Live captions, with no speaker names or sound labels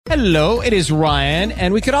Hello, it is Ryan,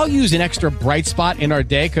 and we could all use an extra bright spot in our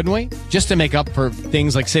day, couldn't we? Just to make up for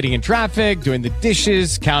things like sitting in traffic, doing the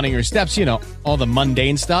dishes, counting your steps, you know, all the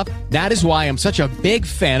mundane stuff. That is why I'm such a big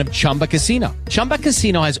fan of Chumba Casino. Chumba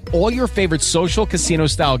Casino has all your favorite social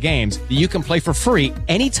casino-style games that you can play for free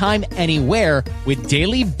anytime, anywhere with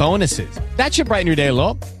daily bonuses. That should brighten your day a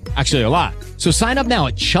little. Actually, a lot. So sign up now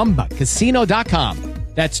at ChumbaCasino.com.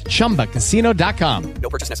 That's ChumbaCasino.com. No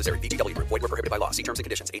purchase necessary. VGW Group. Void where prohibited by law. See terms and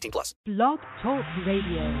conditions. 18+. Blog Talk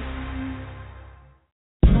Radio.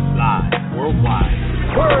 Live worldwide.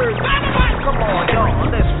 Word. Come on,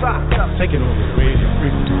 y'all. Let's rock up. Take it over radio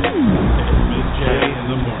frequency. Miss J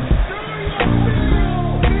in the morning.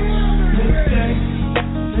 Miss J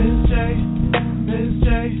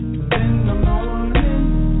in the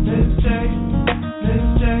morning. Miss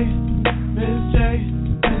J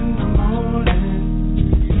in the morning.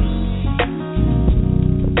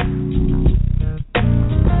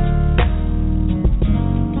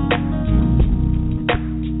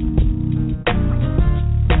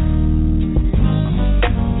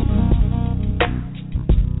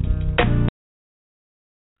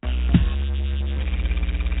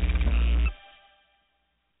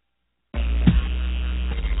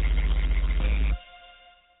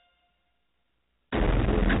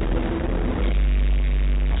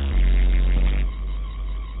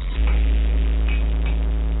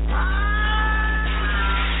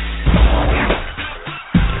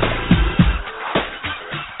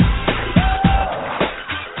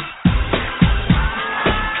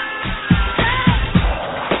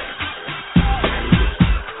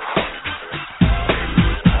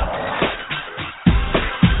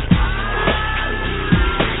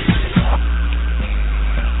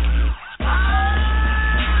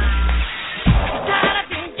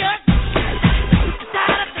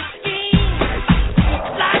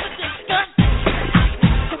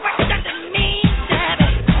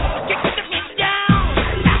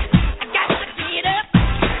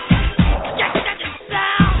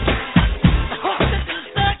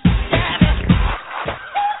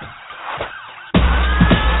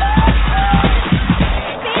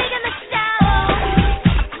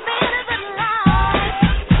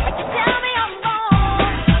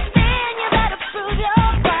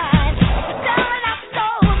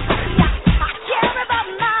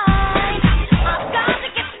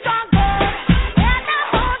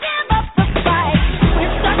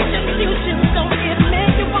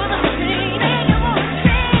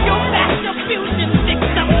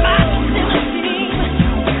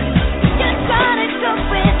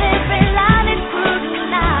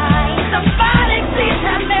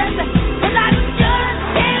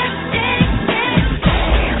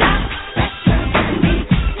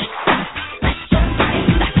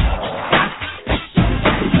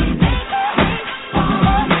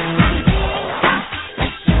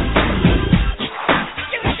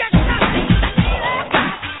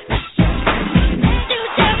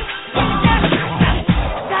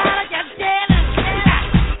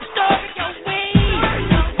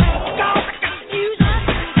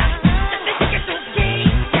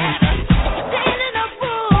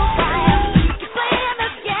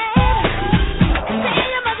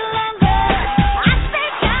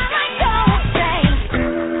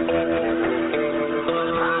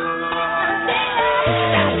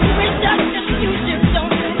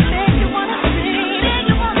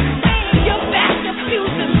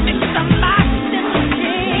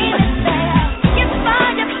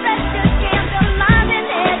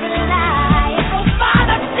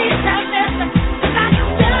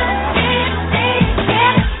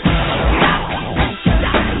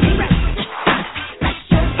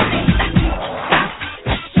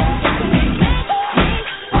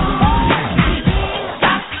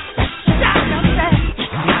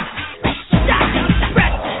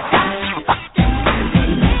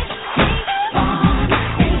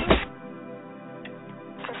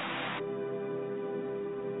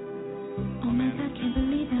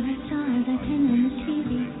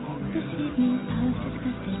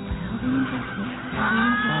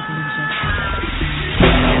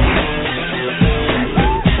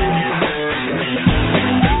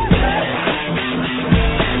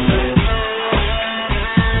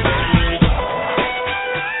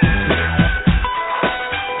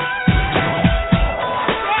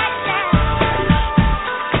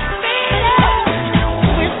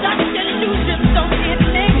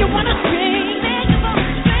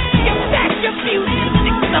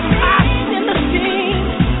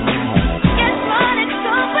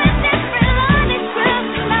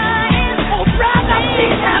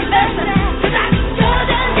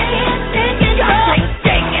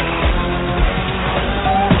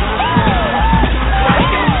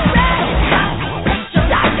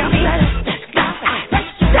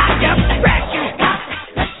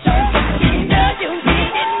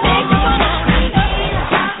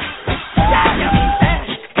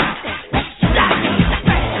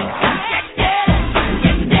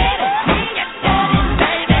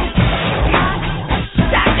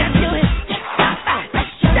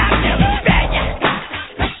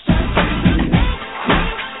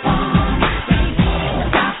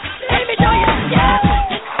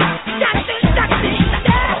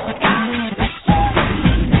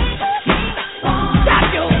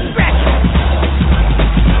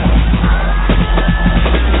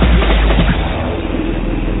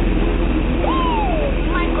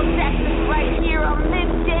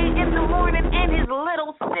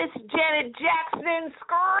 Jackson,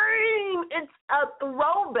 scream! It's a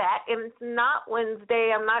throwback, and it's not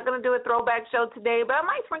Wednesday. I'm not going to do a throwback show today, but I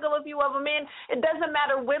might sprinkle a few of them in. It doesn't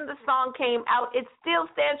matter when the song came out. It still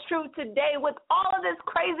stands true today. With all of this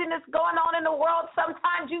craziness going on in the world,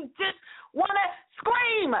 sometimes you just want to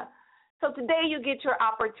scream. So today you get your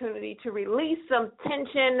opportunity to release some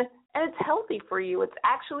tension, and it's healthy for you. It's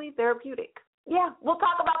actually therapeutic. Yeah, we'll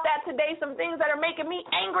talk about that today, some things that are making me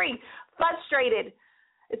angry, frustrated.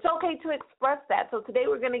 It's okay to express that. So today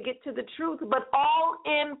we're going to get to the truth, but all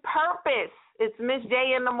in purpose. It's Miss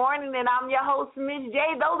J in the morning, and I'm your host, Miss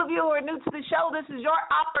J. Those of you who are new to the show, this is your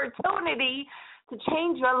opportunity to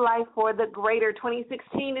change your life for the greater.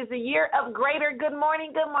 2016 is a year of greater. Good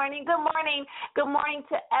morning, good morning, good morning. Good morning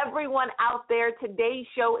to everyone out there. Today's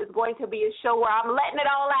show is going to be a show where I'm letting it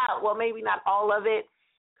all out. Well, maybe not all of it.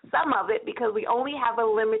 Some of it, because we only have a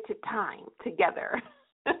limited time together.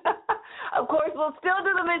 Of course, we'll still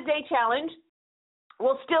do the Ms. J Challenge.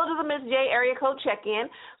 We'll still do the Ms. J area code check-in.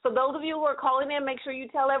 So those of you who are calling in, make sure you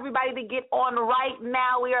tell everybody to get on right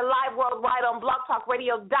now. We are live worldwide on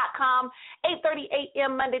blogtalkradio.com, 8:30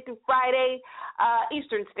 a.m. Monday through Friday,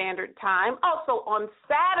 Eastern Standard Time. Also on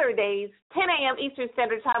Saturdays, 10 a.m. Eastern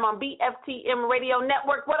Standard Time on BFTM Radio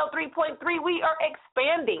Network 103.3. We are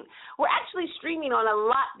expanding. We're actually streaming on a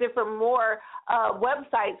lot different more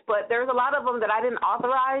websites, but there's a lot of them that I didn't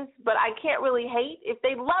authorize, but I can't really hate. If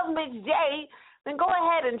they love Ms. J, then go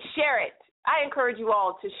ahead and share it. I encourage you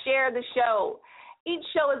all to share the show. Each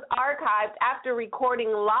show is archived after recording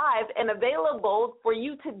live and available for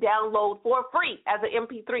you to download for free as an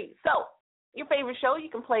MP3. So your favorite show, you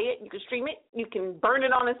can play it, you can stream it, you can burn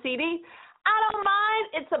it on a CD. I don't mind.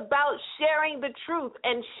 It's about sharing the truth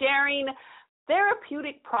and sharing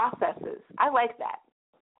therapeutic processes. I like that.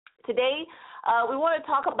 Today, we want to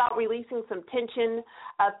talk about releasing some tension,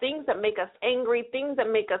 things that make us angry, things that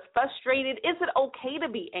make us frustrated. Is it okay to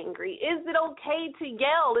be angry? Is it okay to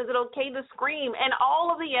yell? Is it okay to scream? And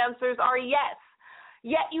all of the answers are yes.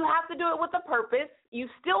 Yet you have to do it with a purpose. You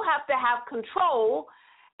still have to have control,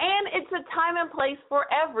 and it's a time and place for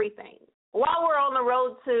everything. While we're on the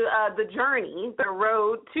road to the journey, the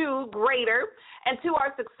road to greater and to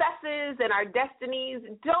our successes and our destinies,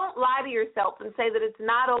 don't lie to yourself and say that it's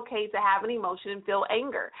not okay to have an emotion and feel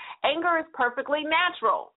anger. Anger is perfectly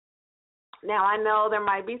natural. Now, I know there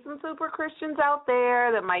might be some super Christians out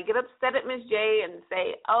there that might get upset at Miss J and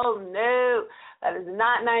say, oh, no, that is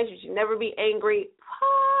not nice. You should never be angry.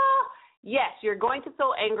 Yes, you're going to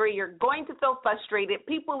feel angry. You're going to feel frustrated.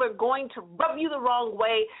 People are going to rub you the wrong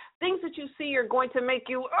way. Things that you see are going to make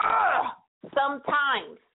you,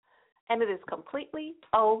 sometimes. And it is completely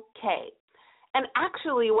okay. And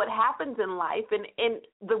actually what happens in life and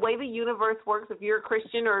the way the universe works, if you're a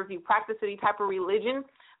Christian or if you practice any type of religion,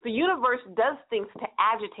 the universe does things to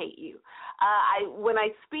agitate you. When I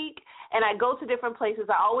speak and I go to different places,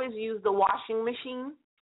 I always use the washing machine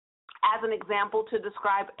as an example to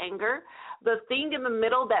describe anger. The thing in the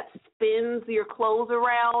middle that spins your clothes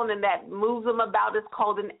around and that moves them about is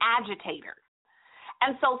called an agitator.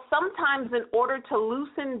 And so sometimes in order to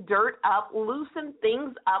loosen dirt up, loosen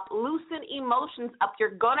things up, loosen emotions up,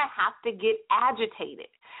 you're going to have to get agitated.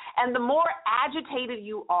 And the more agitated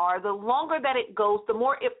you are, the longer that it goes, the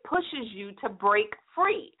more it pushes you to break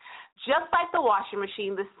free. Just like the washing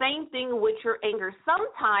machine, the same thing with your anger.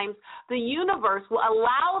 Sometimes the universe will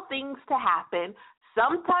allow things to happen.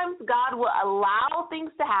 Sometimes God will allow things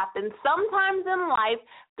to happen. Sometimes in life,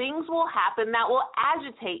 things will happen that will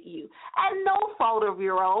agitate you at no fault of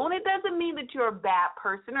your own. It doesn't mean that you're a bad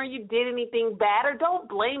person or you did anything bad, or don't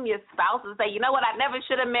blame your spouse and say, you know what, I never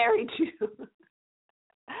should have married you.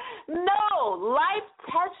 No, life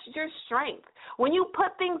tests your strength. When you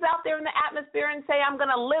put things out there in the atmosphere and say, I'm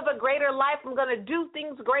going to live a greater life, I'm going to do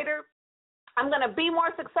things greater, I'm going to be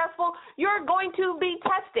more successful, you're going to be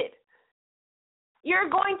tested. You're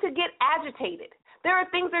going to get agitated. There are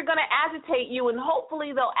things that are going to agitate you, and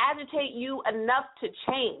hopefully they'll agitate you enough to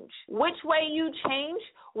change. Which way you change,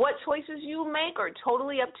 what choices you make are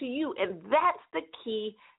totally up to you, and that's the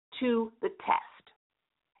key to the test.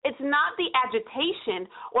 It's not the agitation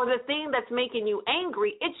or the thing that's making you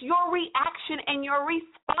angry. It's your reaction and your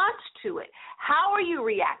response to it. How are you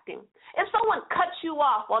reacting? If someone cuts you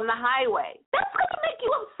off on the highway, that's going to make you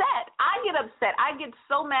upset. I get upset. I get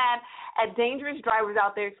so mad at dangerous drivers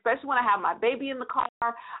out there, especially when I have my baby in the car.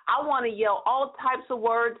 I want to yell all types of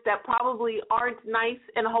words that probably aren't nice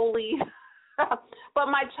and holy, but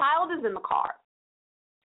my child is in the car.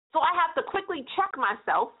 So I have to quickly check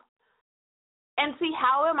myself and see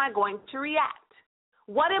how am I going to react.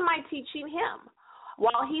 What am I teaching him?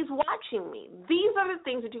 while he's watching me. These are the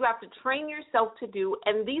things that you have to train yourself to do,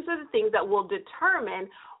 and these are the things that will determine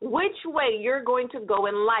which way you're going to go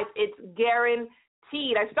in life. It's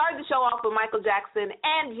guaranteed. I started the show off with Michael Jackson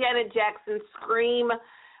and Janet Jackson, Scream,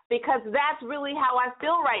 because that's really how I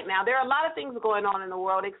feel right now. There are a lot of things going on in the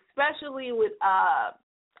world, especially with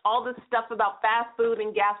all this stuff about fast food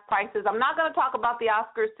and gas prices. I'm not going to talk about the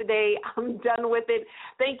Oscars today. I'm done with it.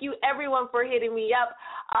 Thank you, everyone, for hitting me up.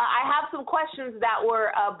 I have some questions that were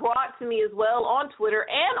brought to me as well on Twitter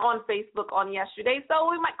and on Facebook on yesterday, so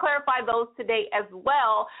we might clarify those today as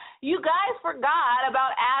well. You guys forgot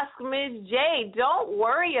about Ask Ms. J. Don't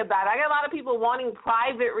worry about it. I got a lot of people wanting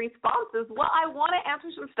private responses. Well, I want to answer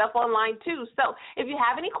some stuff online, too. So if you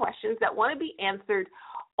have any questions that want to be answered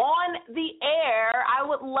on the air, I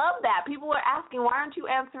would love that. People are asking, why aren't you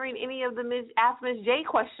answering any of the Ask Ms. J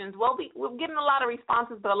questions? Well, we're getting a lot of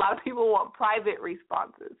responses, but a lot of people want private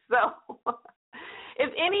responses. So if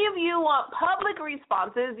any of you want public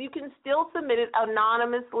responses, you can still submit it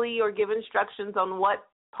anonymously or give instructions on what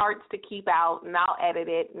parts to keep out, and I'll edit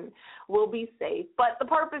it, and we'll be safe. But the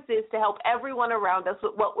purpose is to help everyone around us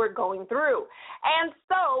with what we're going through. And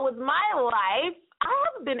so with my life, I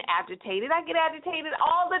have been agitated. I get agitated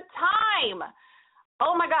all the time.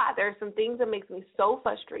 Oh, my God, there are some things that makes me so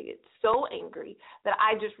frustrated, so angry, that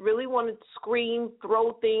I just really want to scream,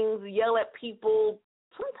 throw things, yell at people.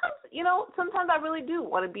 Sometimes I really do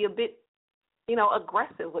want to be a bit,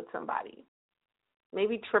 aggressive with somebody.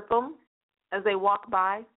 Maybe trip them as they walk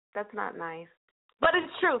by. That's not nice. But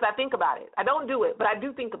it's truth. I think about it. I don't do it, but I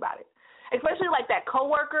do think about it. Especially like that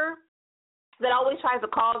coworker that always tries to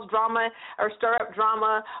cause drama or stir up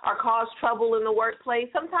drama or cause trouble in the workplace.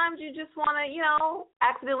 Sometimes you just want to,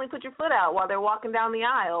 accidentally put your foot out while they're walking down the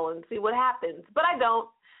aisle and see what happens. But I don't.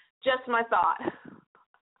 Just my thought.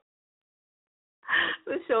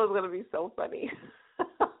 This show is going to be so funny.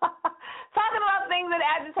 Talking about things that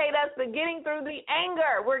agitate us, but getting through the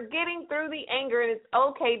anger. We're getting through the anger, and it's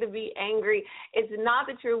okay to be angry. It's not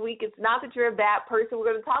that you're weak. It's not that you're a bad person. We're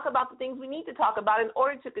going to talk about the things we need to talk about in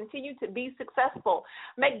order to continue to be successful.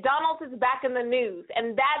 McDonald's is back in the news,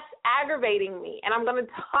 and that's aggravating me, and I'm going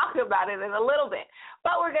to talk about it in a little bit.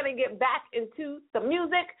 But we're going to get back into some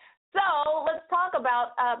music. So let's talk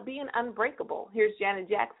about being unbreakable. Here's Janet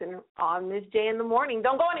Jackson on Ms. J in the Morning.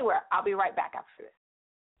 Don't go anywhere. I'll be right back after this.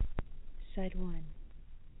 Side 1.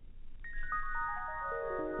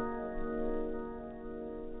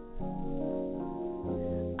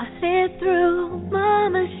 I lived through my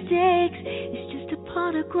mistakes. It's just a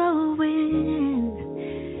part of growing.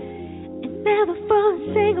 And never for a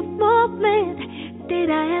single moment did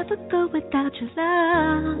I ever go without your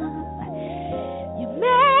love. You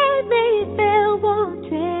made me feel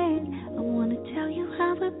wanted. I want to tell you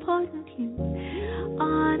how important you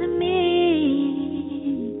are to me.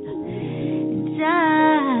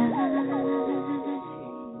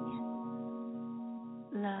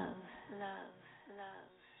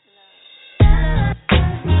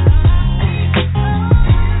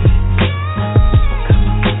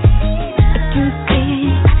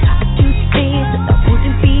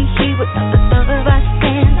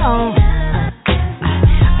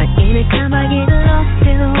 Anytime I get lost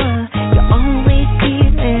in the world, you're always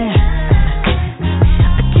here there.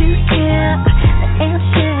 I do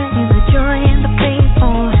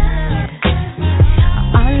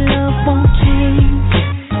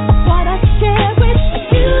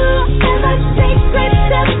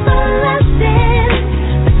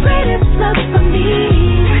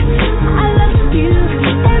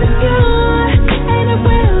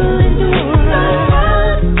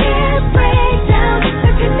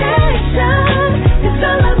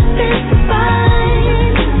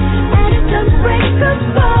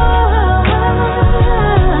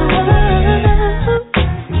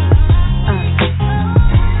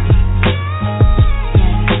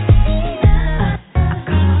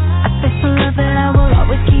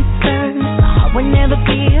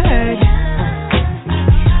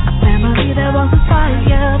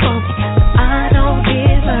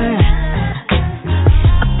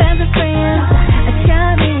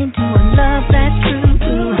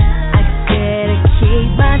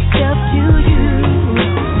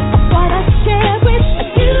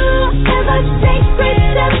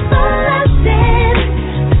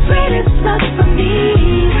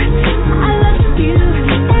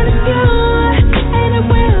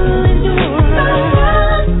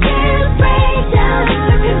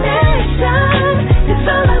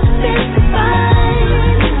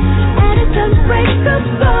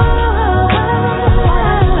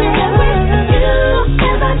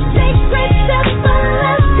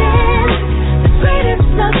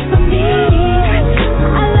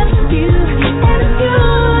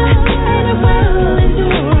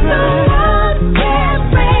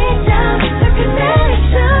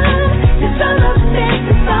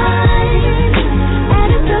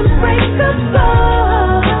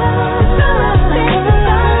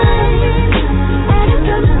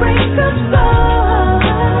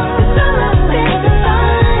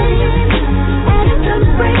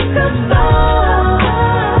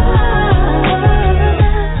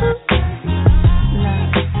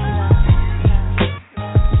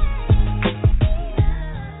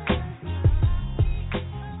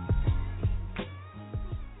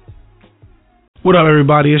What up,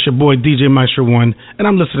 everybody? It's your boy DJ Maestro One, and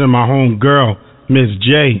I'm listening to my home girl, Miss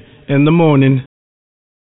J, in the morning.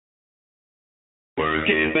 Work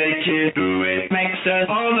it, make it, do it, makes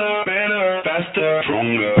us harder, better, faster,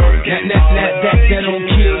 stronger. That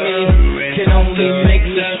don't kill me, can only make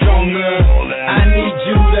me stronger. I need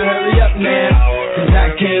you to hurry up now, cause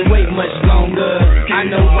I can't wait much longer. I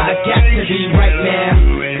know I got to be right now,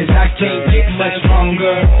 cause I can't get much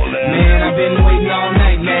stronger. Man, I've been waiting all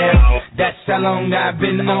night now, that's how long I've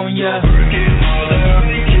been on ya. I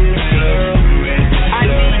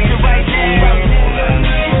need you right now.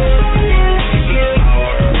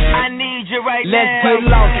 Right Let's now. Get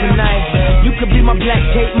lost tonight. You could be my black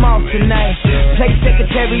Kate Moss tonight. Play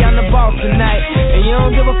secretary on the ball tonight. And you don't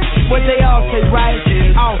give a what they all say, right?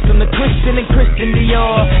 Awesome, the Christian and Christian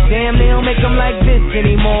Dior. Damn, they don't make them like this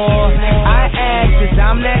anymore. I ask this,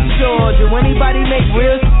 I'm not sure. Do anybody make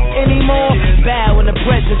real anymore? Bow in the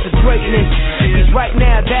presence of greatness. Cause right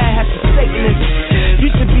now, that has to Satanist. You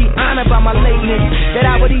should be honored by my lateness, that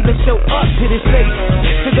I would even show up to this place.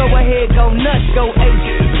 So go ahead, go nuts, go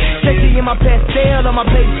ace. Sexy in my pastel on my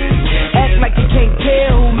page. Act like you can't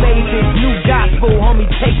tell who made this new gospel, homie.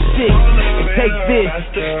 Take this and take this,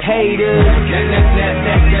 haters.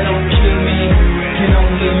 That don't kill me, can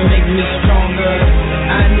only make me stronger.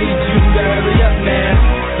 I need you to hurry up now,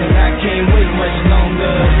 cause I can't wait much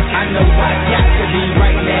longer. I know I got to be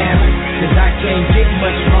right now, cause I can't get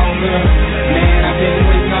much longer. Man, I've been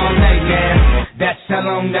waiting all night now, that's how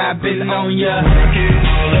long I've been on ya.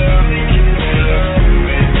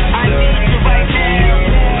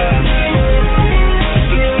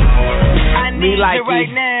 Me like right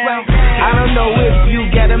now. I don't know if you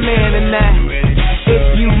got a man or not,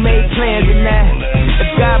 if you made plans or not,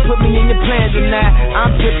 if God put me in your plans or not.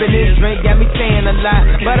 I'm tripping, this drink got me saying a lot,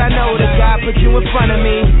 but I know that God put you in front of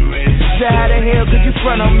me. So how the hell could you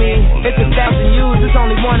front on me? It's 1,000 yous, it's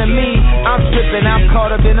only one of me. I'm tripping, I'm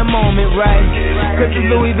caught up in the moment, right? Cause it's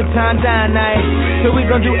Louis Vuitton dine night, so we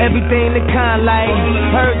gon' do everything the kind like.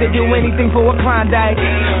 Heard they do anything for a Klondike,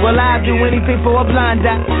 well I'll do anything for a blind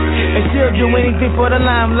eye, and she'll do anything for the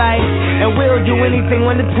limelight, and we'll do anything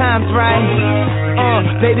when the time's right.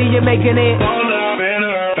 Baby, you're making it harder,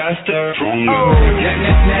 better, faster, stronger. That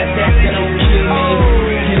don't kill me,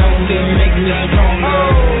 can only make me stronger.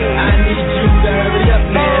 I need you to hurry up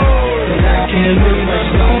now, cause I can't wait much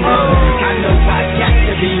longer. I know I got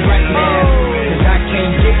to be right now, cause I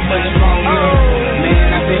can't get much longer.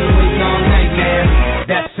 Man, I've been waiting all night now,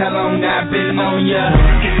 that's how long I've been on ya.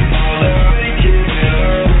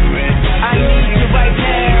 I need you right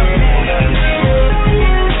now.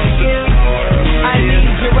 I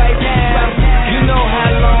need you right now. You know how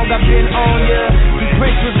long I've been on ya. This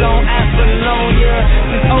Prince was on Apollonia.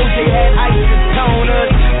 This OJ had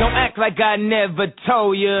isotoners. Don't act like I never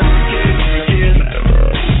told ya.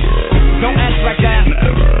 Don't act like I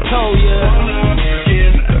told ya.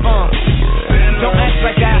 Don't act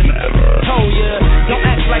like I told ya. Don't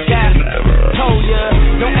act like I told ya.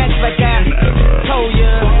 Don't act like I told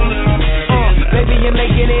ya. Baby, you're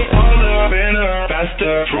making it harder, better,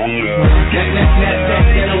 faster, stronger.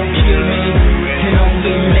 That don't kill me, can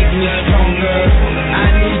only make me stronger.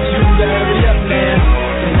 I need you to hurry up now,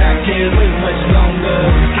 cause I can't wait much longer.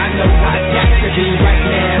 I know I got to be right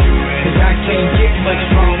now, cause I can't get much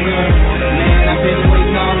stronger. Man, I've been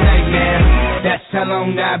waiting all night now, that's how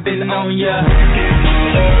long I've been on ya.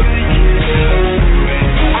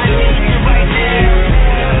 I need you right now.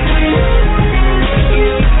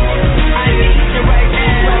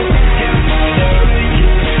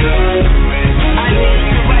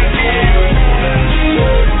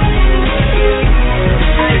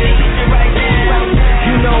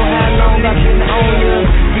 I've been on ya.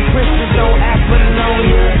 These Christians don't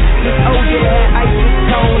Apollonia. This OJ had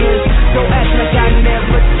isotoners. Don't act like I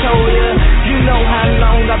never told ya. You know how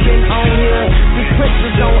long I've been on ya. These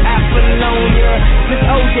Christians don't Apollonia. This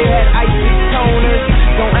OJ had isotoners.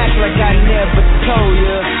 Don't act like I never told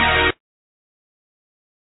ya.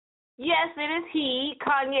 Yes, it is he,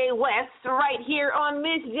 Kanye West, right here on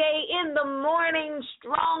Miss J in the morning.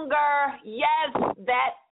 Stronger. Yes,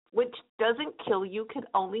 that which doesn't kill you can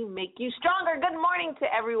only make you stronger. Good morning to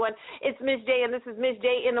everyone. It's Miss J, and this is Miss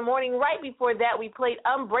J in the morning. Right before that, we played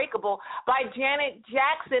Unbreakable by Janet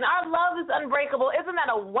Jackson. Our love is unbreakable. Isn't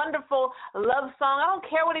that a wonderful love song? I don't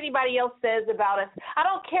care what anybody else says about us. I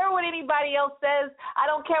don't care what anybody else says. I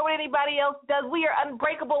don't care what anybody else does. We are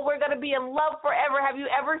unbreakable. We're going to be in love forever. Have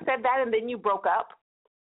you ever said that and then you broke up?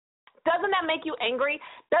 Doesn't that make you angry?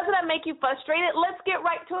 Doesn't that make you frustrated? Let's get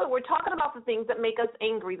right to it. We're talking about the things that make us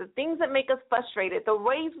angry, the things that make us frustrated, the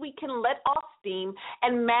ways we can let off self-esteem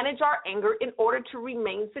and manage our anger in order to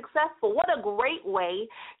remain successful. What a great way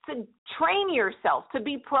to train yourself to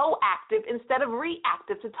be proactive instead of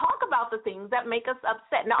reactive, to talk about the things that make us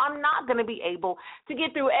upset. Now, I'm not going to be able to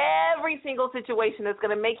get through every single situation that's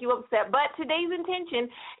going to make you upset, but today's intention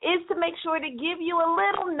is to make sure to give you a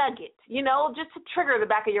little nugget, just to trigger the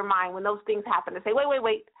back of your mind when those things happen, to say,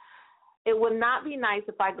 wait. It would not be nice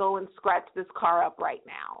if I go and scratch this car up right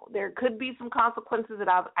now. There could be some consequences that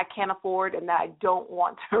I can't afford and that I don't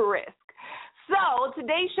want to risk. So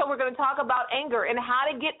today's show, we're going to talk about anger and how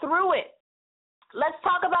to get through it. Let's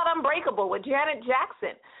talk about Unbreakable with Janet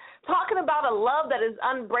Jackson. Talking about a love that is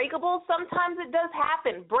unbreakable, sometimes it does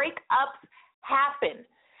happen. Breakups happen.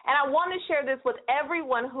 And I want to share this with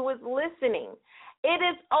everyone who is listening. It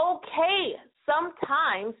is okay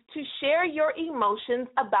sometimes to share your emotions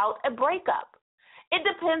about a breakup. It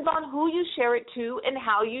depends on who you share it to and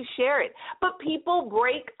how you share it. But people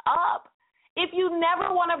break up. If you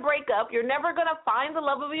never want to break up, you're never going to find the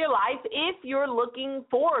love of your life if you're looking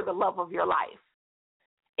for the love of your life.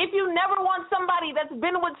 If you never want somebody that's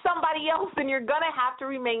been with somebody else, then you're going to have to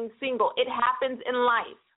remain single. It happens in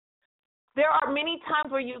life. There are many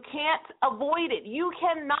times where you can't avoid it. You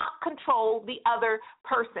cannot control the other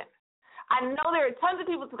person. I know there are tons of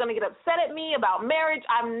people who are going to get upset at me about marriage.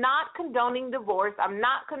 I'm not condoning divorce. I'm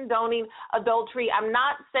not condoning adultery. I'm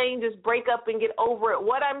not saying just break up and get over it.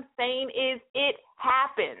 What I'm saying is it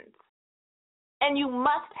happens. And you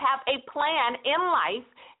must have a plan in life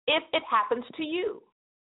if it happens to you.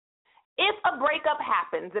 If a breakup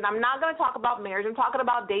happens, and I'm not going to talk about marriage, I'm talking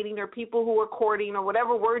about dating or people who are courting or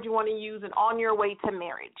whatever word you want to use and on your way to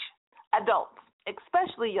marriage. Adults,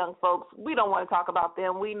 especially young folks, we don't want to talk about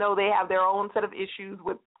them. We know they have their own set of issues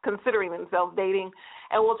with considering themselves dating,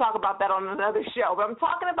 and we'll talk about that on another show. But I'm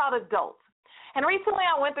talking about adults. And recently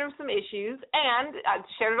I went through some issues, and I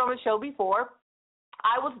shared it on the show before.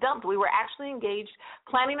 I was dumped. We were actually engaged,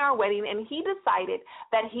 planning our wedding, and he decided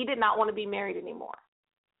that he did not want to be married anymore.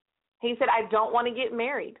 He said, I don't want to get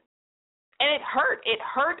married. And it hurt. It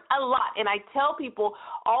hurt a lot. And I tell people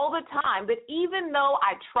all the time that even though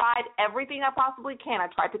I tried everything I possibly can, I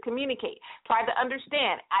tried to communicate, tried to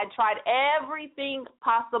understand, I tried everything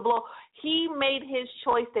possible, he made his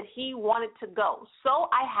choice that he wanted to go. So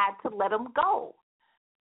I had to let him go.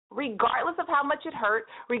 Regardless of how much it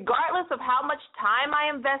hurt, regardless of how much time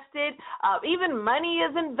I invested, even money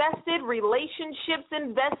is invested, relationships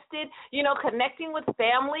invested, connecting with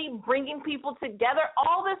family, bringing people together,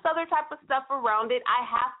 all this other type of stuff around it, I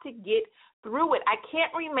have to get through it. I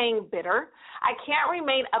can't remain bitter. I can't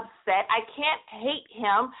remain upset. I can't hate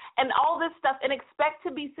him and all this stuff and expect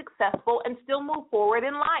to be successful and still move forward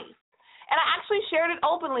in life. And I actually shared it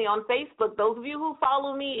openly on Facebook. Those of you who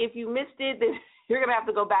follow me, if you missed it, you're going to have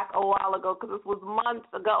to go back a while ago because this was months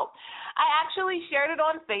ago. I actually shared it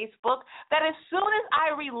on Facebook that as soon as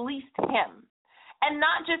I released him, and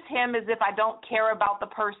not just him as if I don't care about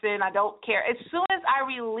the person, I don't care. As soon as I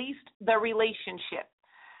released the relationship,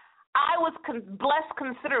 I was blessed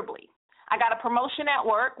considerably. I got a promotion at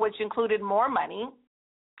work, which included more money.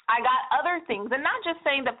 I got other things, and not just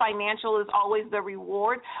saying that financial is always the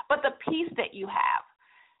reward, but the peace that you have.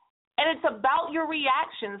 And it's about your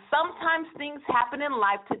reactions. Sometimes things happen in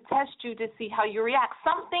life to test you to see how you react.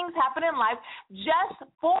 Some things happen in life just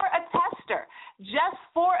for a tester, just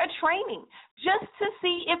for a training, just to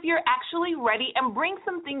see if you're actually ready and bring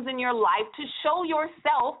some things in your life to show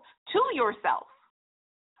yourself to yourself.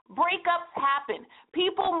 Breakups happen.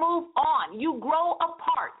 People move on. You grow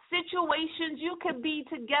apart. Situations, you could be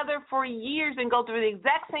together for years and go through the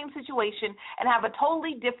exact same situation and have a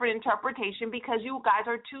totally different interpretation because you guys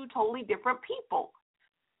are two totally different people.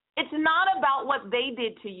 It's not about what they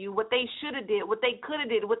did to you, what they should have did, what they could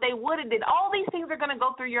have did, what they would have did. All these things are going to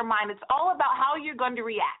go through your mind. It's all about how you're going to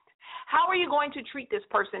react. How are you going to treat this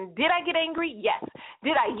person? Did I get angry? Yes.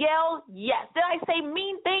 Did I yell? Yes. Did I say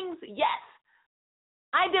mean things? Yes.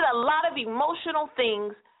 I did a lot of emotional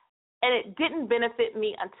things, and it didn't benefit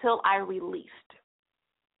me until I released.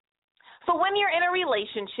 So when you're in a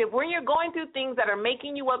relationship, when you're going through things that are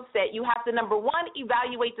making you upset, you have to, number one,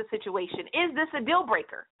 evaluate the situation. Is this a deal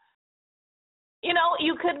breaker?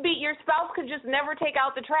 Your spouse could just never take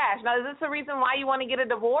out the trash. Now, is this the reason why you want to get a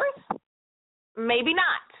divorce? Maybe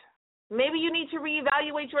not. Maybe you need to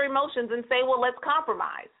reevaluate your emotions and say, well, let's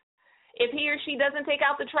compromise. If he or she doesn't take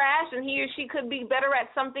out the trash, then he or she could be better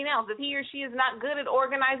at something else. If he or she is not good at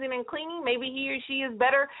organizing and cleaning, maybe he or she is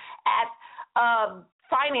better at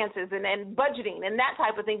finances and budgeting and that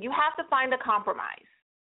type of thing. You have to find a compromise.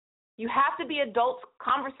 You have to be adults,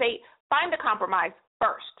 conversate, find a compromise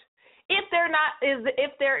first. If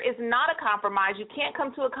there is not a compromise, you can't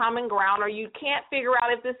come to a common ground, or you can't figure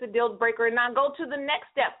out if this is a deal breaker or not, go to the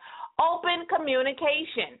next step. Open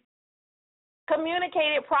communication.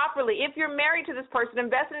 Communicate it properly. If you're married to this person,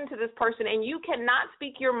 invested into this person, and you cannot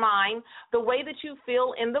speak your mind the way that you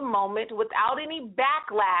feel in the moment without any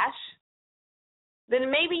backlash, then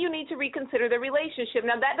maybe you need to reconsider the relationship.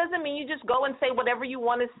 Now, that doesn't mean you just go and say whatever you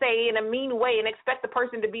want to say in a mean way and expect the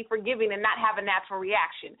person to be forgiving and not have a natural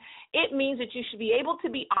reaction. It means that you should be able to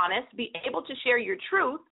be honest, be able to share your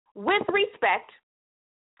truth with respect,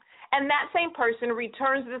 and that same person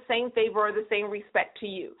returns the same favor or the same respect to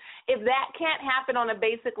you. If that can't happen on a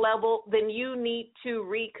basic level, then you need to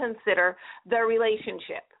reconsider the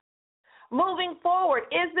relationship. Moving forward,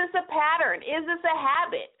 is this a pattern? Is this a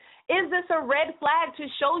habit? Is this a red flag to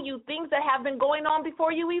show you things that have been going on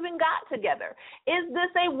before you even got together? Is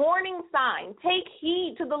this a warning sign? Take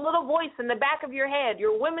heed to the little voice in the back of your head,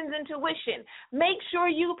 your women's intuition. Make sure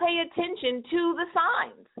you pay attention to the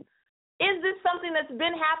signs. Is this something that's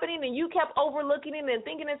been happening and you kept overlooking it and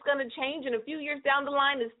thinking it's going to change, and a few years down the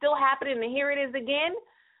line it's still happening and here it is again?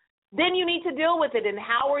 Then you need to deal with it. And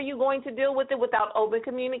how are you going to deal with it without open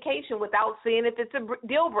communication, without seeing if it's a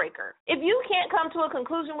deal breaker? If you can't come to a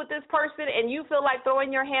conclusion with this person and you feel like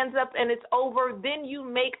throwing your hands up and it's over, then you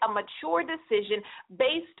make a mature decision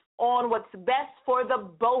based on what's best for the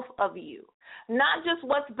both of you. Not just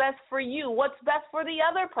what's best for you, what's best for the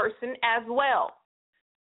other person as well.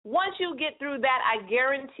 Once you get through that, I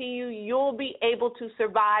guarantee you'll be able to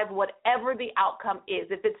survive whatever the outcome is,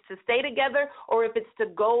 if it's to stay together or if it's to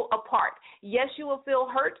go apart. Yes, you will feel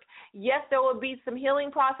hurt. Yes, there will be some healing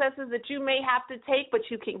processes that you may have to take, but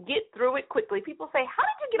you can get through it quickly. People say, how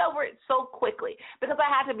did you get over it so quickly? Because I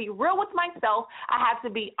had to be real with myself. I had to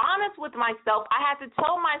be honest with myself. I had to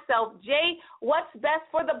tell myself, Jay, what's best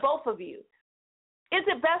for the both of you? Is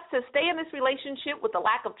it best to stay in this relationship with a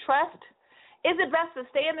lack of trust? Is it best to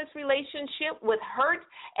stay in this relationship with hurt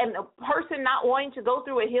and the person not wanting to go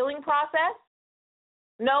through a healing process?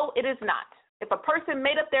 No, it is not. If a person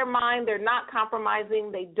made up their mind, they're not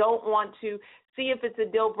compromising, they don't want to see if it's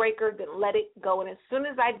a deal breaker, then let it go. And as soon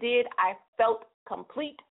as I did, I felt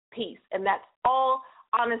complete peace. And that's all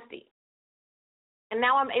honesty. And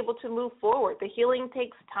now I'm able to move forward. The healing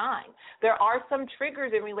takes time. There are some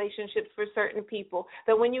triggers in relationships for certain people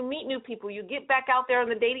that when you meet new people, you get back out there on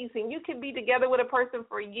the dating scene. You can be together with a person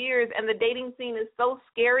for years, and the dating scene is so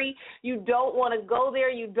scary. You don't want to go there.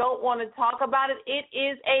 You don't want to talk about it. It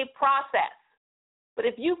is a process. But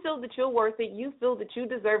if you feel that you're worth it, you feel that you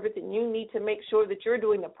deserve it, then you need to make sure that you're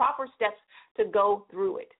doing the proper steps to go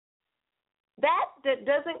through it. That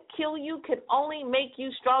doesn't kill you can only make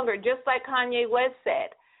you stronger, just like Kanye West said.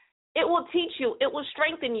 It will teach you. It will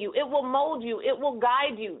strengthen you. It will mold you. It will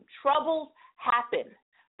guide you. Troubles happen.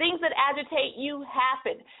 Things that agitate you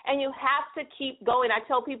happen, and you have to keep going. I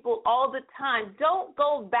tell people all the time, don't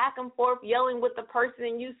go back and forth yelling with the person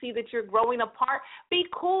and you see that you're growing apart. Be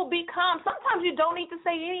cool, be calm. Sometimes you don't need to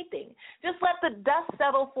say anything. Just let the dust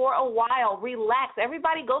settle for a while. Relax.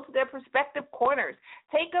 Everybody go to their respective corners.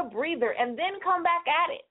 Take a breather and then come back at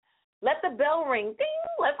it. Let the bell ring. Ding.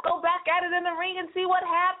 Let's go back at it in the ring and see what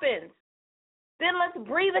happens. Then let's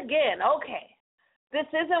breathe again. Okay, this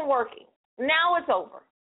isn't working. Now it's over.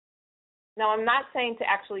 Now, I'm not saying to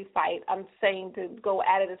actually fight. I'm saying to go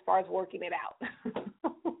at it as far as working it out.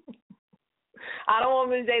 I don't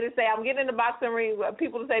want Ms. J to say, I'm getting in the boxing ring.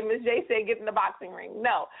 People to say, Ms. J said, get in the boxing ring.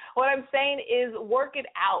 No. What I'm saying is work it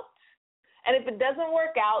out. And if it doesn't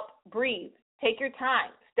work out, breathe. Take your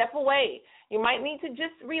time. Step away. You might need to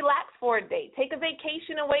just relax for a day. Take a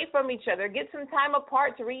vacation away from each other. Get some time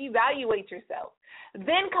apart to reevaluate yourself.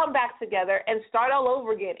 Then come back together and start all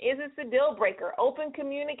over again. Is this a deal breaker? Open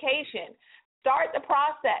communication. Start the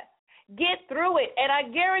process. Get through it. And I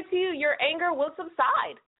guarantee you your anger will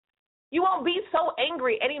subside. You won't be so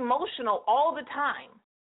angry and emotional all the time.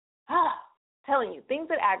 Telling you, things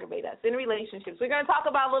that aggravate us in relationships. We're going to talk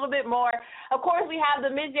about a little bit more. Of course, we have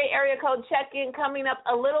the Ms. J area code check-in coming up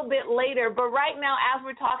a little bit later. But right now, as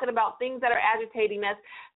we're talking about things that are agitating us,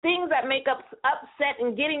 things that make us upset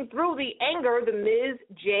and getting through the anger, the Ms.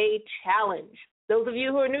 J Challenge. Those of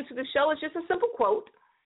you who are new to the show, it's just a simple quote.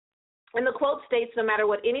 And the quote states, no matter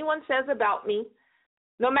what anyone says about me,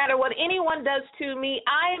 no matter what anyone does to me,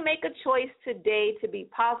 I make a choice today to be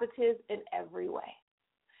positive in every way.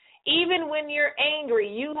 Even when you're angry,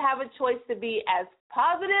 you have a choice to be as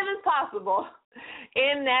positive as possible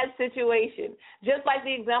in that situation. Just like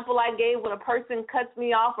the example I gave when a person cuts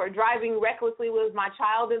me off or driving recklessly with my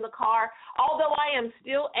child in the car, although I am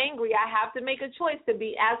still angry, I have to make a choice to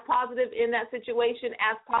be as positive in that situation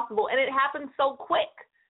as possible. And it happens so quick.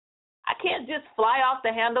 can't just fly off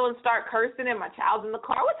the handle and start cursing and my child's in the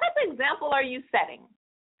car. What type of example are you setting?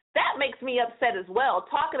 That makes me upset as well,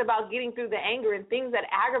 talking about getting through the anger and things that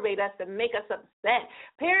aggravate us and make us upset.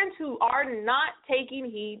 Parents who are not taking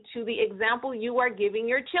heed to the example you are giving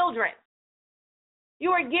your children.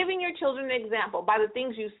 You are giving your children an example by the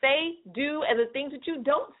things you say, do, and the things that you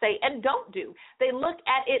don't say and don't do. They look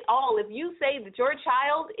at it all. If you say that your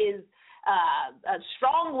child is a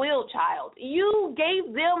strong-willed child, you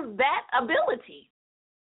gave them that ability.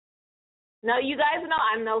 Now, you guys know,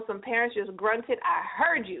 I know some parents just grunted, I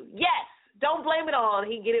heard you. Yes, don't blame it on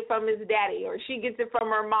he get it from his daddy or she gets it from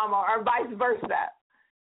her mama or vice versa.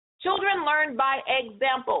 Children learn by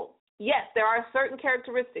example. Yes, there are certain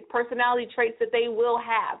characteristic personality traits that they will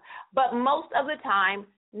have, but most of the time,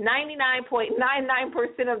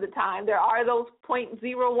 99.99% of the time, there are those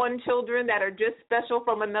 0.01 children that are just special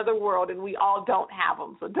from another world, and we all don't have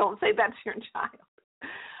them, so don't say that's your child.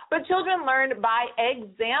 But children learn by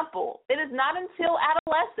example. It is not until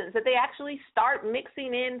adolescence that they actually start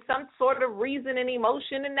mixing in some sort of reason and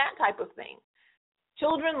emotion and that type of thing.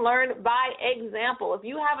 Children learn by example. If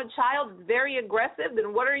you have a child that's very aggressive,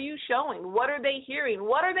 then what are you showing? What are they hearing?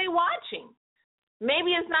 What are they watching?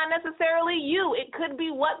 Maybe it's not necessarily you. It could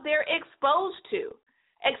be what they're exposed to,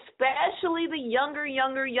 especially the younger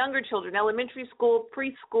children, elementary school,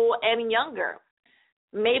 preschool, and younger.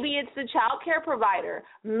 Maybe it's the child care provider.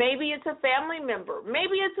 Maybe it's a family member.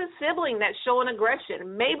 Maybe it's a sibling that's showing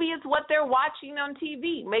aggression. Maybe it's what they're watching on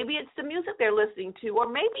TV. Maybe it's the music they're listening to, or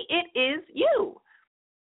maybe it is you.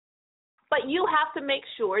 But you have to make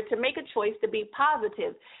sure to make a choice to be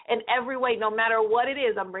positive in every way, no matter what it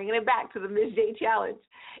is. I'm bringing it back to the Ms. J Challenge.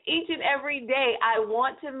 Each and every day, I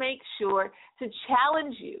want to make sure to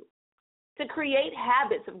challenge you to create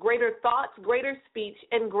habits of greater thoughts, greater speech,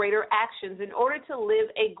 and greater actions in order to live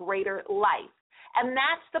a greater life. And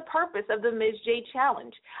that's the purpose of the Ms. J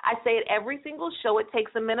Challenge. I say it every single show. It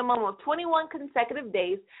takes a minimum of 21 consecutive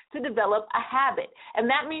days to develop a habit. And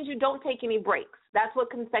that means you don't take any breaks. That's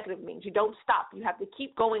what consecutive means. You don't stop. You have to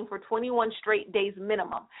keep going for 21 straight days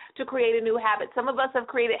minimum to create a new habit. Some of us have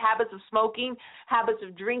created habits of smoking, habits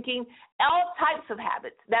of drinking, all types of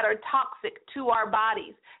habits that are toxic to our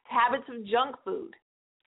bodies, habits of junk food.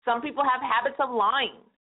 Some people have habits of lying,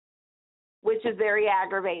 which is very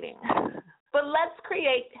aggravating. But let's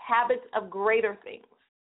create habits of greater things.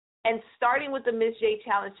 And starting with the Ms. J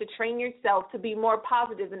Challenge to train yourself to be more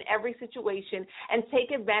positive in every situation and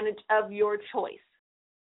take advantage of your choice.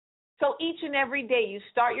 So each and every day, you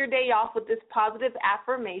start your day off with this positive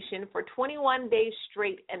affirmation for 21 days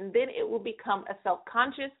straight, and then it will become a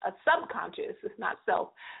subconscious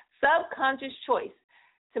choice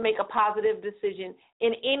to make a positive decision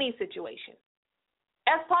in any situation.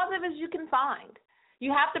 As positive as you can find. You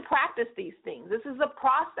have to practice these things. This is a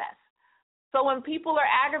process. So when people are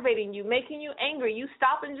aggravating you, making you angry, you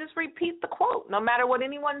stop and just repeat the quote. No matter what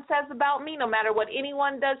anyone says about me, no matter what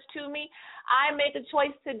anyone does to me, I make a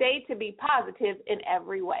choice today to be positive in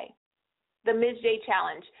every way. The Ms. J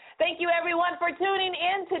Challenge. Thank you, everyone, for tuning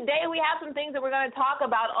in. Today we have some things that we're going to talk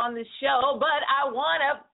about on the show, but I want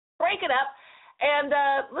to break it up and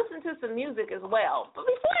listen to some music as well. But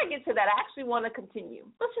before I get to that, I actually want to continue.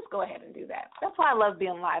 Let's just go ahead and do that. That's why I love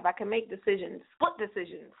being live. I can make decisions, split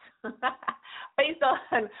decisions, based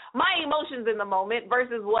on my emotions in the moment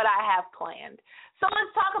versus what I have planned. So let's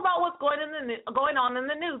talk about what's going on in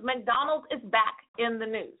the news. McDonald's is back in the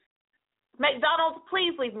news. McDonald's,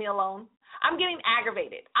 please leave me alone. I'm getting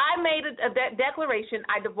aggravated. I made a declaration.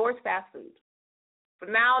 I divorce fast food.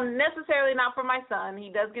 Now, necessarily not for my son. He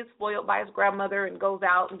does get spoiled by his grandmother and goes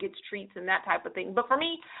out and gets treats and that type of thing. But for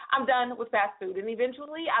me, I'm done with fast food, and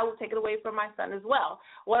eventually I will take it away from my son as well.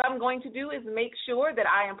 What I'm going to do is make sure that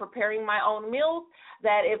I am preparing my own meals,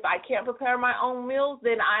 that if I can't prepare my own meals,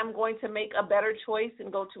 then I'm going to make a better choice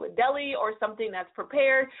and go to a deli or something that's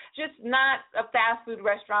prepared, just not a fast food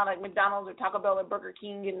restaurant like McDonald's or Taco Bell or Burger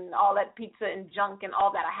King and all that pizza and junk and all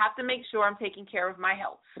that. I have to make sure I'm taking care of my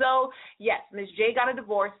health. So, yes, Ms. J got a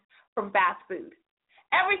divorce from fast food.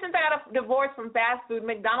 Ever since I got a divorce from fast food,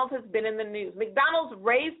 McDonald's has been in the news. McDonald's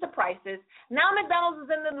raised the prices. Now McDonald's is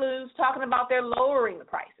in the news talking about they're lowering the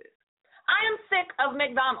prices. I am sick of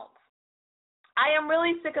McDonald's. I am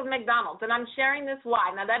really sick of McDonald's, and I'm sharing this why.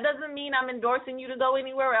 Now, that doesn't mean I'm endorsing you to go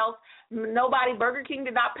anywhere else. Burger King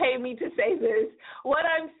did not pay me to say this. What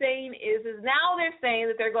I'm saying is now they're saying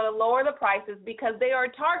that they're going to lower the prices because they are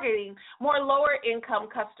targeting more lower-income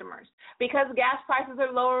customers. Because gas prices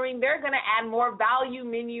are lowering, they're going to add more value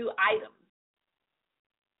menu items.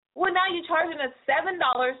 Well, now you're charging us $7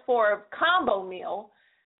 for a combo meal,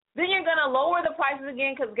 Then you're going to lower the prices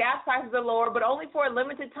again because gas prices are lower, but only for a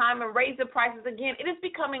limited time, and raise the prices again. It is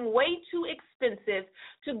becoming way too expensive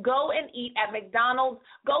to go and eat at McDonald's,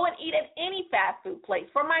 go and eat at any fast food place.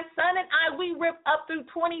 For my son and I, we rip up through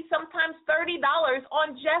 $20, sometimes $30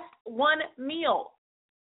 on just one meal.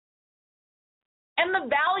 And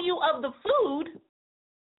the value of the food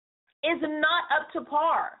is not up to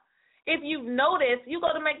par. If you've noticed, you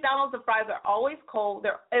go to McDonald's, the fries are always cold.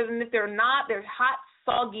 And if they're not, they're hot,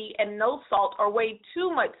 soggy, and no salt, or way too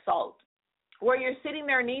much salt, where you're sitting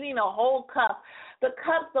there needing a whole cup. The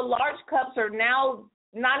large cups are now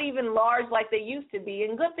not even large like they used to be,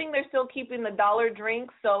 and good thing they're still keeping the dollar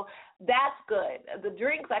drinks, so that's good. The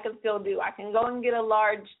drinks I can still do. I can go and get a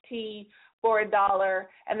large tea for $1,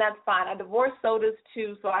 and that's fine. I divorce sodas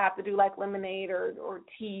too, so I have to do like lemonade or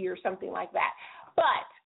tea or something like that. But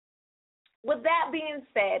with that being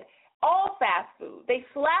said, all fast food, they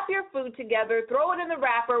slap your food together, throw it in the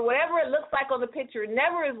wrapper, whatever it looks like on the picture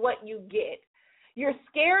never is what you get. You're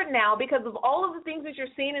scared now because of all of the things that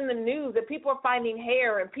you're seeing in the news, that people are finding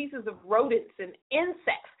hair and pieces of rodents and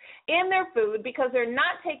insects in their food because they're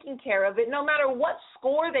not taking care of it, no matter what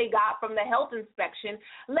score they got from the health inspection.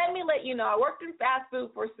 Let me let you know, I worked in fast food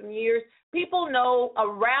for some years. People know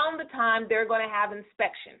around the time they're going to have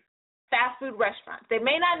inspection. Fast food restaurants, they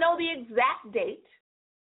may not know the exact date,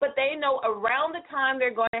 but they know around the time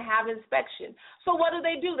they're going to have inspection. So what do?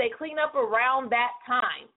 They clean up around that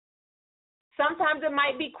time. Sometimes it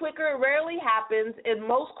might be quicker. It rarely happens in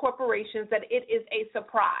most corporations that it is a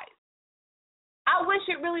surprise. I wish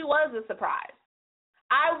it really was a surprise.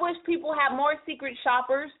 I wish people had more secret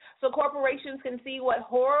shoppers so corporations can see what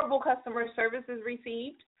horrible customer service is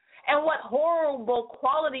received and what horrible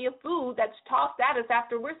quality of food that's tossed at us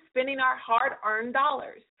after we're spending our hard-earned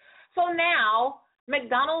dollars. So now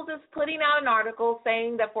McDonald's is putting out an article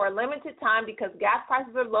saying that for a limited time, because gas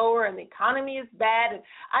prices are lower and the economy is bad and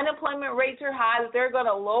unemployment rates are high, that they're going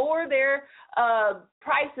to lower their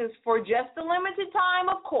prices for just a limited time,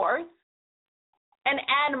 of course, and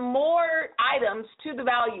add more items to the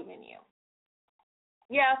value menu.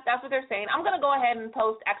 Yes, that's what they're saying. I'm going to go ahead and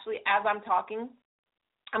post, actually, as I'm talking.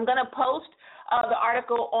 I'm going to post the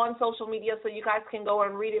article on social media so you guys can go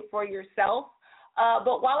and read it for yourself.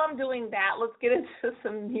 But while I'm doing that, let's get into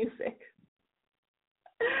some music.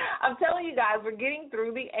 I'm telling you guys, we're getting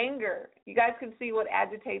through the anger. You guys can see what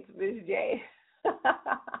agitates Ms. J.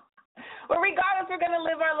 But regardless, we're going to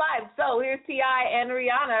live our lives. So here's T.I. and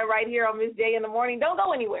Rihanna right here on Ms. J in the morning. Don't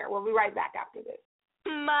go anywhere. We'll be right back after this.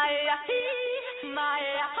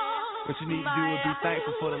 What you need to do is be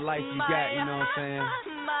thankful for the life you got, you know what I'm saying?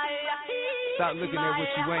 Stop looking at what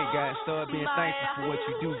you ain't got. Start being thankful for what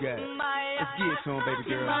you do got. Let's get it to him, baby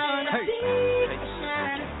girl. Hey.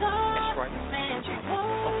 That's right.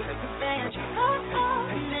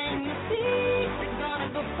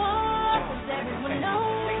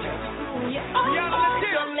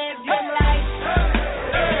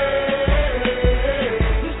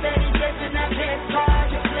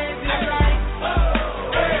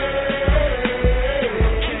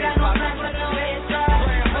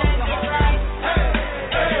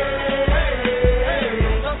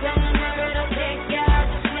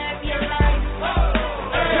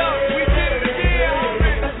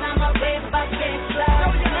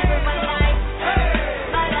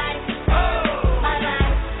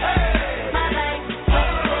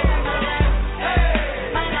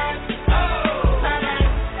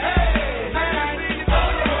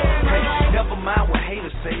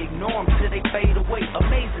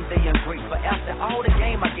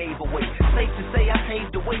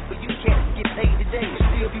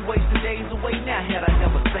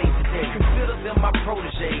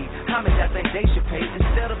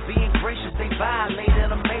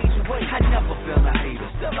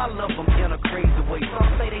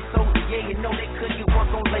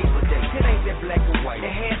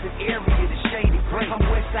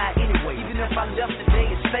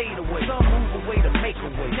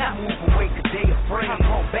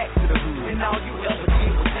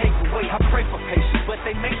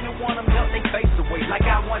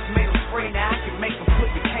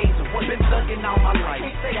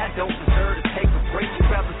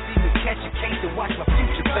 Catch a case and watch my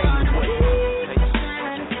future fade away.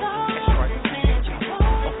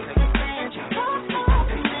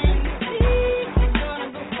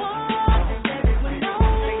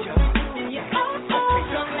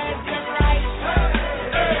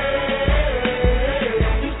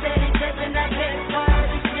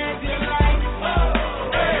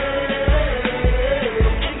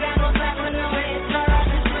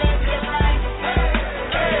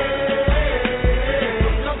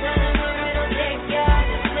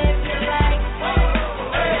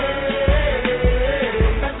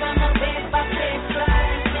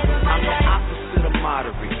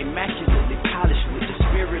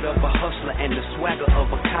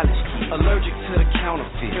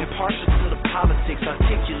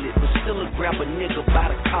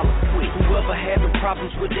 by the collar quick. Whoever having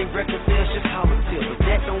problems with their record sales, just holler till. If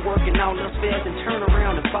that don't work and all else fails, then turn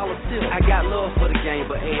around and follow still. I got love for the game,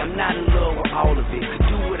 but hey, I'm not in love with all of it. Could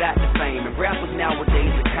do without the fame, and rappers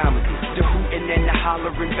nowadays are comedy. The hooting and the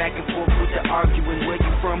hollering, back and forth with the arguing. Where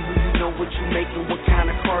you from, who you know, what you making, what kind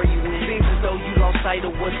of car you in. Seems as though you lost sight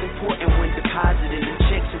of what's important when depositing the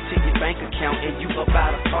checks into your bank account and you up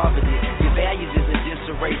out of poverty. Your values is in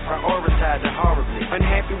disarray, prioritizing horribly.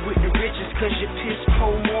 Unhappy with the riches cause you're piss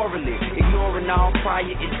poor morally. Ignoring all prior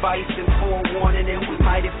advice and forewarning, and we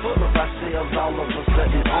mighty full of ourselves all of a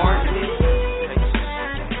sudden, aren't we?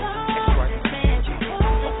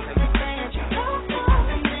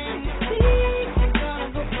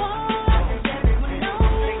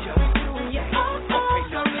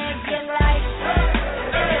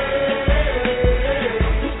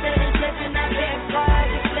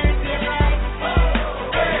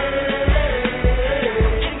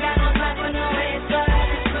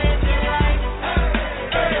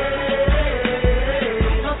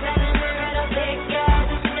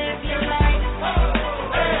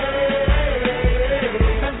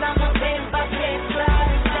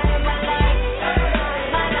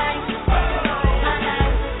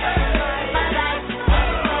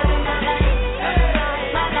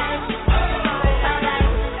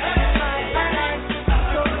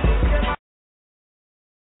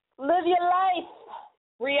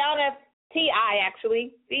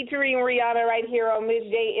 Featuring Rihanna right here on Ms.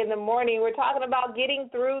 J in the morning. We're talking about getting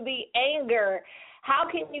through the anger. How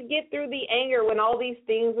can you get through the anger when all these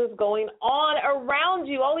things is going on around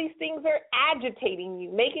you? All these things are agitating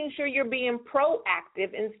you, making sure you're being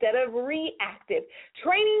proactive instead of reactive,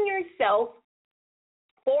 training yourself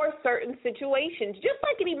for certain situations, just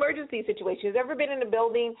like in emergency situations. Ever been in a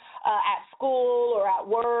building at school or at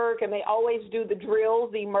work, and they always do the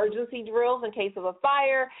drills, the emergency drills in case of a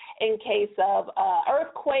fire, in case of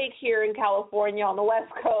earthquake here in California on the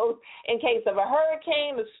West Coast, in case of a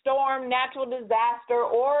hurricane, a storm, natural disaster,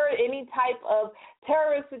 or any type of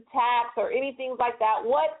terrorist attacks or anything like that.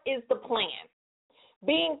 What is the plan?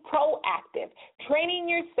 Being proactive, training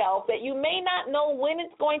yourself that you may not know when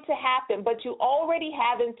it's going to happen, but you already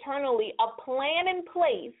have internally a plan in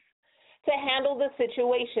place to handle the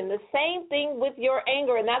situation. The same thing with your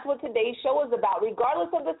anger, and that's what today's show is about. Regardless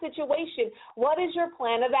of the situation, what is your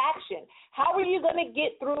plan of action? How are you going to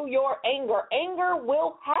get through your anger? Anger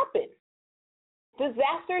will happen.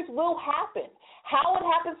 Disasters will happen. How it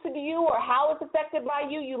happens to you or how it's affected by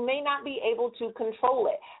you, you may not be able to control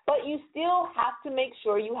it, but you still have to make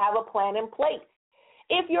sure you have a plan in place.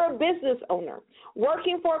 If you're a business owner,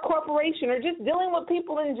 working for a corporation, or just dealing with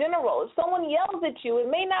people in general, if someone yells at you, it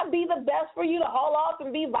may not be the best for you to haul off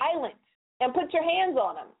and be violent and put your hands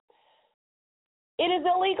on them. It is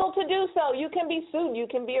illegal to do so. You can be sued. You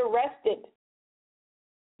can be arrested.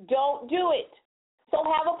 Don't do it. So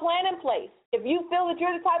have a plan in place. If you feel that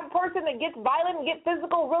you're the type of person that gets violent and gets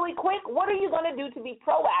physical really quick, what are you going to do to be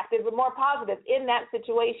proactive and more positive in that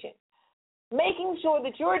situation? Making sure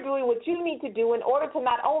that you're doing what you need to do in order to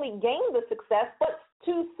not only gain the success, but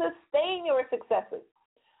to sustain your successes.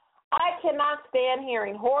 I cannot stand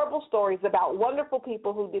hearing horrible stories about wonderful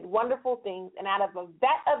people who did wonderful things, and out of a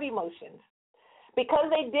vat of emotions,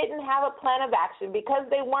 because they didn't have a plan of action, because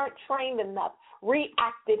they weren't trained enough,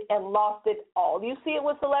 reacted and lost it all. You see it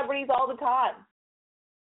with celebrities all the time.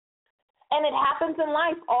 And it happens in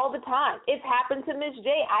life all the time. It's happened to Ms. J.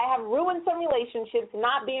 I have ruined some relationships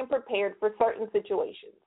not being prepared for certain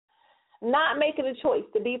situations, not making a choice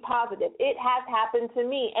to be positive. It has happened to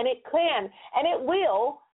me, and it can, and it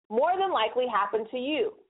will more than likely happen to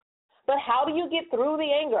you. But how do you get through the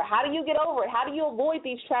anger? How do you get over it? How do you avoid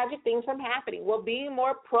these tragic things from happening? Well, being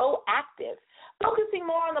more proactive, focusing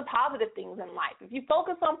more on the positive things in life. If you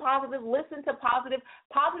focus on positive, listen to positive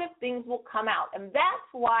things will come out. And that's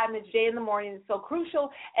why Ms. J in the morning is so crucial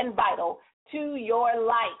and vital to your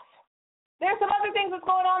life. There's some other things that's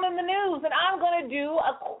going on in the news, and I'm going to do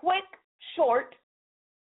a quick, short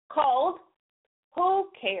called Who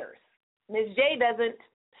Cares? Ms. J doesn't.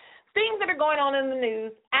 Things that are going on in the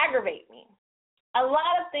news aggravate me. A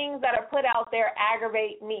lot of things that are put out there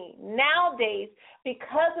aggravate me. Nowadays,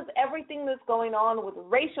 because of everything that's going on with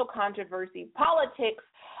racial controversy, politics,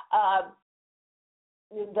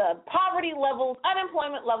 the poverty levels,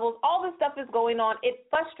 unemployment levels, all this stuff is going on. It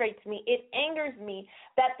frustrates me. It angers me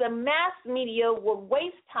that the mass media will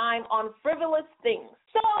waste time on frivolous things.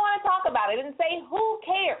 So I want to talk about it and say, who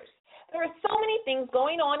cares? There are so many things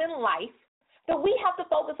going on in life that we have to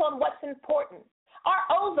focus on what's important. Our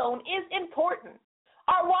ozone is important.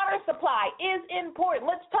 Our water supply is important.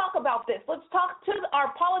 Let's talk about this. Let's talk to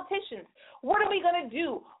our politicians. What are we going to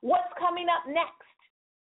do? What's coming up next?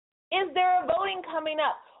 Is there a voting coming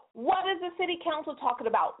up? What is the city council talking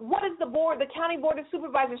about? What is the county board of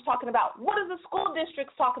supervisors talking about? What is the school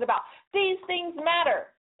districts talking about? These things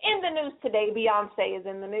matter. In the news today, Beyonce is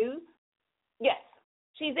in the news. Yes,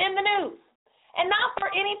 she's in the news. And not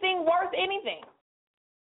for anything worth anything.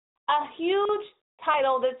 A huge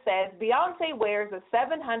title that says Beyonce wears a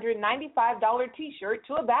 $795 T-shirt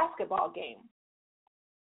to a basketball game.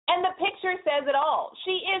 And the picture says it all.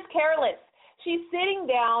 She is careless. She's sitting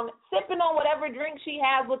down, sipping on whatever drink she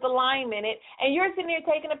has with the lime in it, and you're sitting here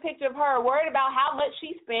taking a picture of her, worried about how much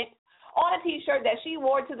she spent on a T-shirt that she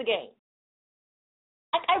wore to the game.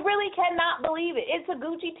 I really cannot believe it. It's a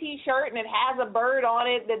Gucci T-shirt, and it has a bird on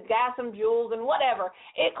it that's got some jewels and whatever.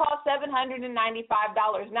 It costs $795.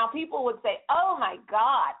 Now, people would say, oh, my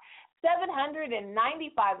God, $795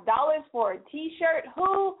 for a T-shirt?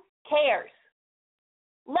 Who cares?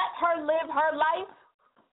 Let her live her life.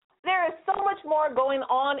 There is so much more going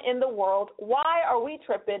on in the world. Why are we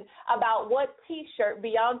tripping about what T-shirt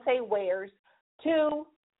Beyonce wears to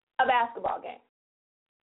a basketball game?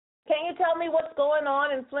 Can you tell me what's going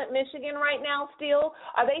on in Flint, Michigan right now still?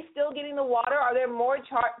 Are they still getting the water? Are there more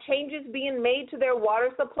changes being made to their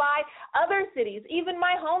water supply? Other cities, even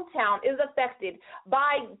my hometown, is affected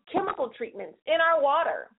by chemical treatments in our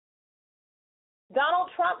water.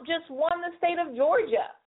 Donald Trump just won the state of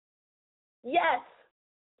Georgia. Yes.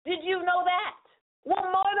 Did you know that? Well,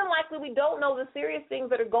 more than likely, we don't know the serious things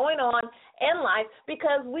that are going on in life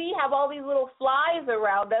because we have all these little flies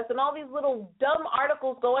around us and all these little dumb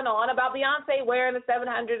articles going on about Beyonce wearing a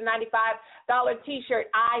 $795 T-shirt.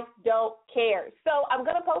 I don't care. So I'm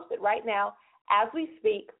going to post it right now as we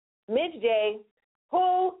speak. Ms. J,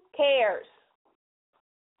 who cares?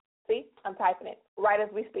 See, I'm typing it right as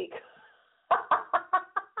we speak.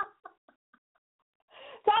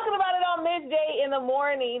 Talking about it on Ms. J in the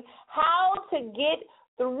morning, how to get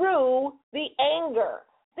through the anger,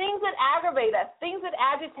 things that aggravate us, things that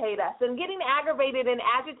agitate us. And getting aggravated and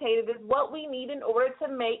agitated is what we need in order to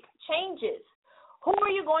make changes. Who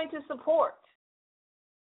are you going to support?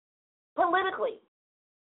 Politically,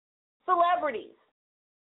 celebrities,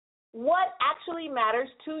 what actually matters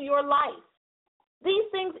to your life? These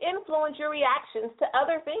things influence your reactions to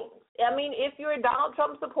other things. I mean, if you're a Donald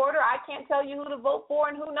Trump supporter, I can't tell you who to vote for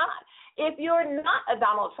and who not. If you're not a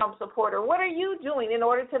Donald Trump supporter, what are you doing in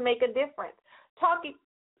order to make a difference? Talking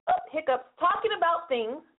about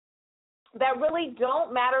things that really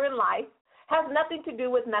don't matter in life has nothing to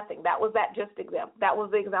do with nothing. That was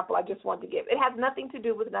the example I just wanted to give. It has nothing to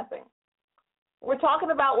do with nothing. We're talking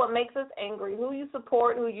about what makes us angry, who you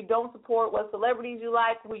support, who you don't support, what celebrities you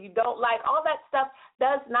like, who you don't like. All that stuff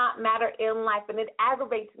does not matter in life, and it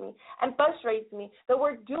aggravates me and frustrates me that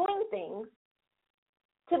we're doing things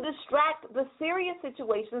to distract the serious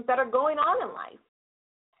situations that are going on in life.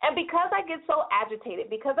 And because I get so agitated,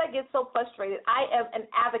 because I get so frustrated, I am an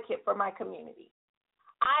advocate for my community.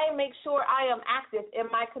 I make sure I am active in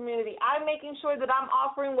my community. I'm making sure that I'm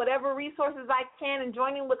offering whatever resources I can and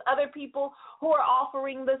joining with other people who are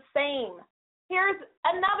offering the same. Here's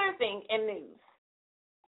another thing in news.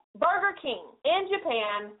 Burger King in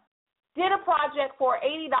Japan did a project for an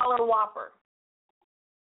 $80 Whopper.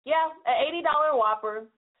 Yeah, an $80 Whopper.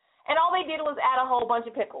 And all they did was add a whole bunch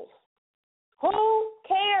of pickles. Who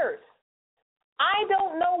cares? I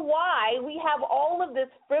don't know why we have all of this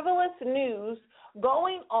frivolous news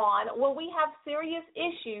going on when we have serious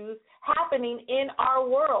issues happening in our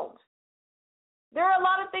world. There are a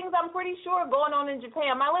lot of things I'm pretty sure going on in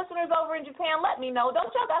Japan. My listeners over in Japan, let me know.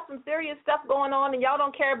 Don't y'all got some serious stuff going on and y'all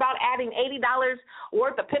don't care about adding $80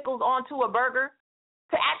 worth of pickles onto a burger?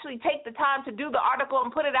 To actually take the time to do the article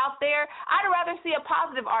and put it out there. I'd rather see a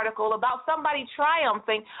positive article about somebody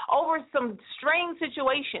triumphing over some strange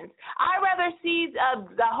situations. I'd rather see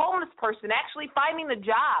the homeless person actually finding a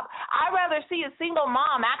job. I'd rather see a single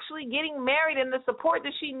mom actually getting married and the support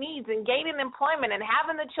that she needs and gaining employment and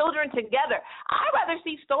having the children together. I'd rather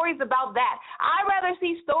see stories about that. I'd rather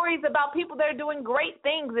see stories about people that are doing great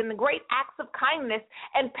things and great acts of kindness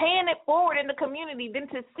and paying it forward in the community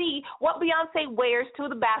than to see what Beyonce wears to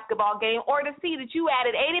the basketball game or to see that you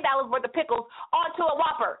added $80 worth of pickles onto a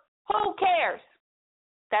Whopper. Who cares?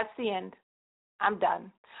 That's the end. I'm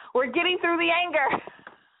done. We're getting through the anger.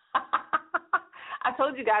 I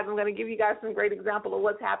told you guys I'm going to give you guys some great example of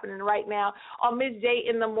what's happening right now on Ms. J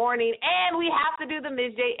in the morning, and we have to do the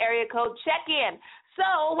Ms. J area code check-in.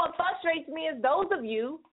 So what frustrates me is those of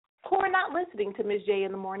you who are not listening to Ms. J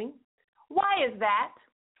in the morning. Why is that?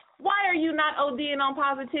 Why are you not ODing on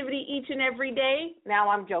positivity each and every day? Now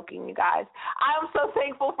I'm joking, you guys. I am so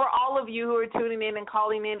thankful for all of you who are tuning in and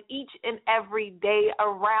calling in each and every day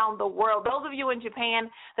around the world. Those of you in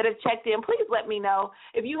Japan that have checked in, please let me know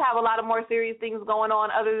if you have a lot of more serious things going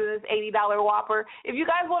on other than this $80 Whopper. If you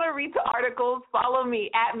guys want to read the articles, follow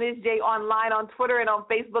me at Ms. J Online on Twitter and on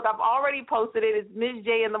Facebook. I've already posted it. It's Ms.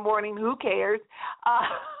 J in the morning. Who cares?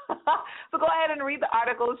 So go ahead and read the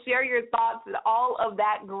articles, share your thoughts, and all of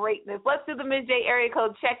that greatness. Let's do the Ms. J area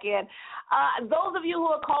code check-in. Those of you who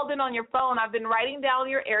are called in on your phone, I've been writing down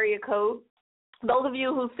your area code. Those of you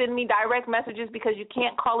who send me direct messages because you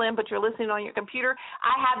can't call in but you're listening on your computer,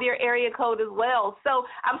 I have your area code as well. So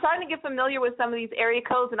I'm starting to get familiar with some of these area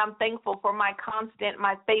codes, and I'm thankful for my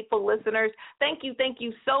faithful listeners. Thank you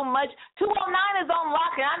so much. 209 is on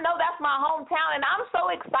lock, and I know that's my hometown, and I'm so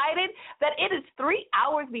excited that it is 3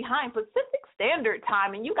 hours behind Pacific Standard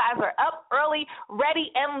Time, and you guys are up early, ready,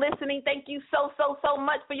 and listening. Thank you so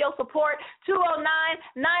much for your support.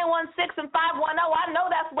 209-916 and 510. I know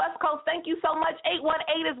that's West Coast. Thank you so much.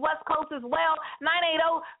 818 is West Coast as well.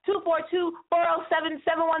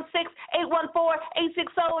 980-242-407-716,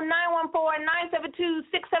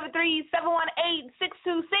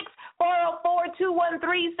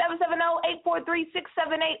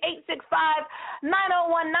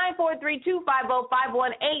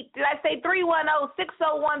 814-860-914-972-673-718-626-404-213-778-865-901-943-250-518. Did I say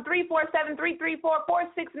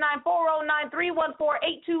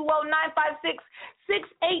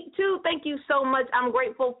 310-601-347-334-469-409-314-820-956-682. Thank you so much. I'm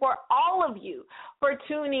grateful for all of you for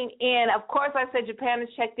tuning in. Of course, I said Japan has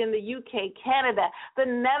checked in, the UK, Canada, the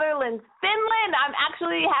Netherlands, Finland. I'm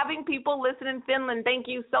actually having people listen in Finland. Thank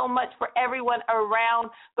you so much for everyone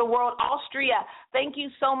around the world. Austria, thank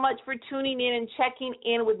you so much for tuning in and checking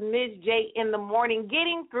in with Ms. J in the morning,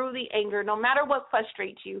 getting through the anger. No matter what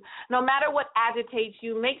frustrates you, no matter what agitates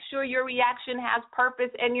you, make sure your reaction has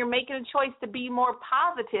purpose and you're making a choice to be more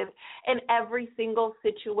positive in every single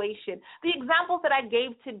situation. The examples that I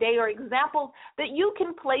gave today are examples that you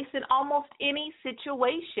can place in almost any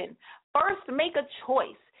situation. First, make a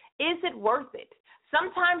choice. Is it worth it?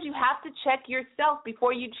 Sometimes you have to check yourself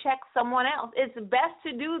before you check someone else. It's best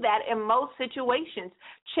to do that in most situations.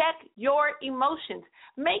 Check your emotions.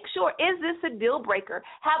 Make sure, is this a deal breaker?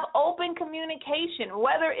 Have open communication,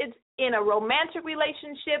 whether it's in a romantic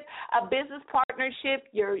relationship, a business partnership,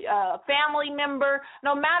 your family member,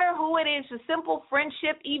 no matter who it is, a simple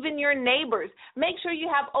friendship, even your neighbors. Make sure you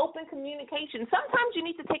have open communication. Sometimes you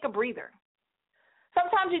need to take a breather.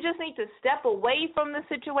 Sometimes you just need to step away from the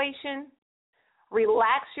situation,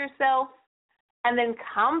 relax yourself, and then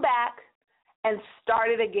come back and start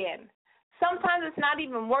it again. Sometimes it's not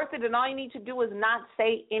even worth it, and all you need to do is not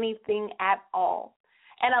say anything at all.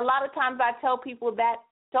 And a lot of times I tell people that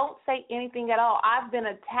don't say anything at all. I've been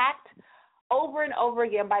attacked over and over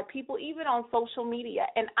again by people, even on social media,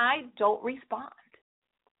 and I don't respond.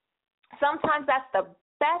 Sometimes that's the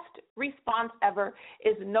best response ever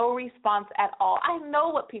is no response at all. I know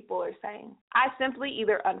what people are saying. I simply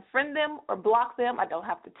either unfriend them or block them. I don't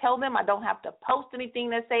have to tell them. I don't have to post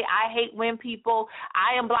anything that say I hate when people,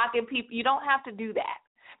 I am blocking people. You don't have to do that,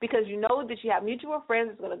 because you know that you have mutual friends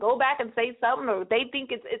that's going to go back and say something, or they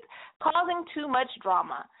think it's causing too much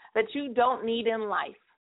drama that you don't need in life.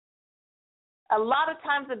 A lot of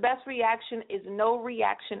times the best reaction is no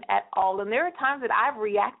reaction at all. And there are times that I've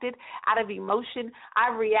reacted out of emotion.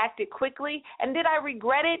 I've reacted quickly. And did I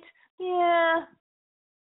regret it? Yeah.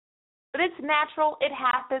 But it's natural. It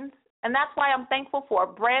happens. And that's why I'm thankful for a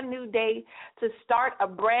brand new day, to start a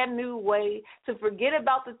brand new way, to forget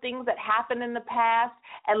about the things that happened in the past,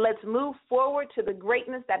 and let's move forward to the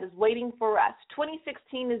greatness that is waiting for us.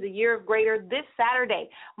 2016 is a year of greater. This Saturday,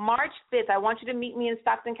 March 5th, I want you to meet me in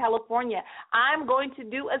Stockton, California. I'm going to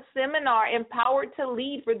do a seminar, Empowered to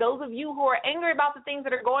Lead, for those of you who are angry about the things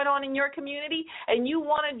that are going on in your community and you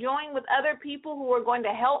want to join with other people who are going to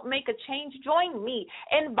help make a change. Join me.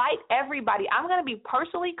 Invite everybody. I'm going to be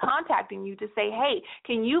personally contacting you to say, hey,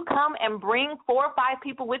 can you come and bring 4 or 5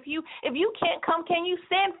 people with you? If you can't come, can you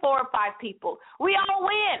send 4 or 5 people? We all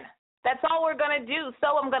win. That's all we're going to do.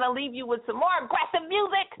 So I'm going to leave you with some more aggressive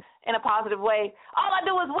music in a positive way. All I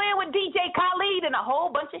do is win with DJ Khaled and a whole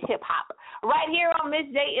bunch of hip-hop. Right here on Ms.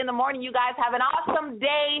 J in the morning. You guys have an awesome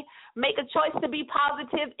day. Make a choice to be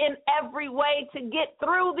positive in every way, to get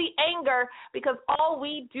through the anger, because all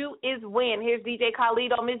we do is win. Here's DJ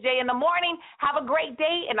Khaled on Ms. J in the morning. Have a great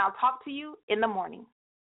day, and I'll talk to you in the morning.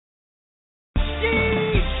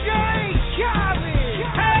 DJ Khaled.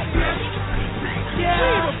 Hey.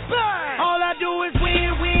 Yeah. All I do is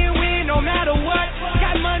win, win, win, no matter what.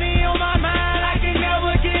 Got money on my mind, I can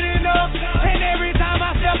never get enough. And every time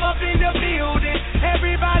I step up in the building,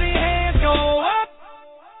 everybody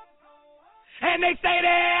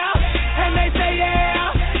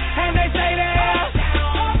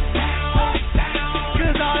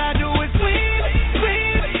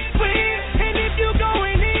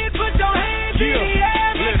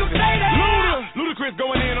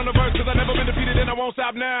won't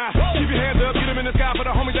stop now. Keep your hands up, get them in the sky for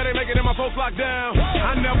the homies that ain't making it, my folks locked down.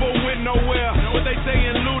 I never went nowhere, what they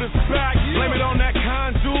saying loot is back. Blame it on that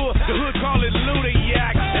contour, the hood call it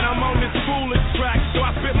Ludiac. And I'm on this foolish track, so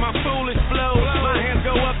I spit my foolish flow. My hands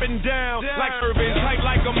go up and down, like Irvin, tight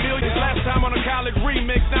like a million. Last time on a college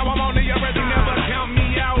remix, now I'm on the already, never count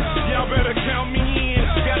me out. Y'all better count me in,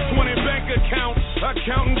 got 20 bank accounts,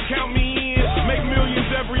 accountants count me in. Make millions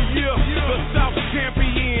every year, the South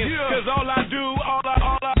champion. Cause all I do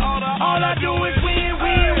is win,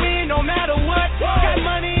 win, win, no matter what. Got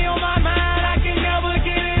money on my mind, I can never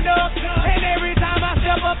get enough. And every time I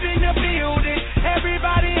step up in the building,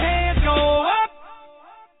 everybody hands go up.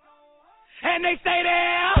 And they stay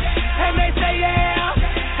there, and they say yeah,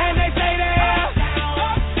 and they say there.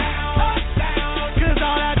 Cause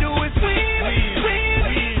all I do is win,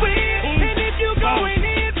 win, win. And if you going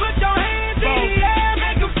in, put your hands in the air,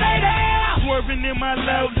 make them stay there. Swerving in my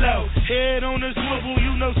low, head on the swivel,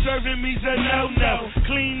 you know serving me's a no-no.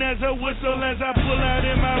 Clean as a whistle as I pull out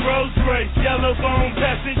in my Rolls Royce. Yellow bone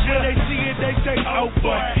passenger, they see it, they say, oh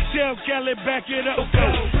boy. Shell Cali, back it up, go.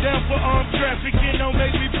 Down for armed trafficking, don't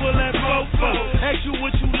make me pull that fofo. Ask you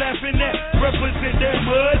what you laughing at, represent that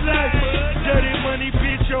mud life. Dirty money,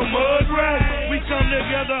 bitch, your mud right. We come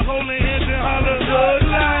together, holding hands and holler hood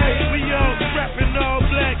life. We all rapping all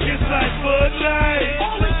black, it's like Bud Light.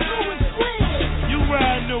 All it's true is win. You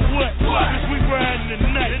riding or what? Cause we riding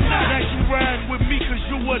tonight. Now you riding with me cause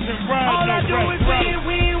you wasn't riding. All I do is win,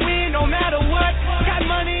 win, win, no matter what. Got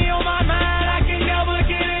money on my mind, I can never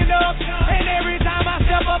get enough. And every time I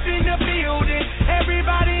step up in the building,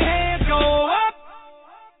 everybody hands go up.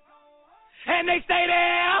 And they stay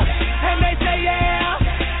there, and they say yeah,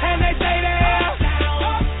 and they say there.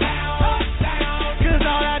 Cause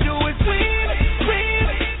all I do is win, win,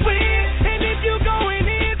 win. And if you going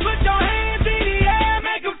in, put your hands in the air,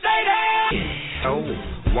 make them stay there. Oh,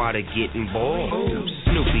 water getting boiled.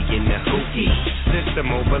 Snoopy in the hookie.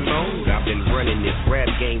 System overload. I've been running this rap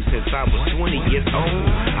game since I was 20 years old.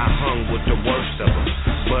 I hung with the worst of them.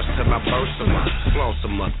 Bust till I burst them up. Floss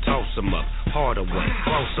them up, toss them up. Harder one,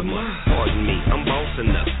 close them up. Pardon me, I'm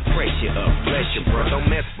bossing up. Pressure up, bless you, bro.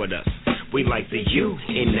 Don't mess with us. We like the U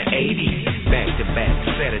in the 80s. Back to back,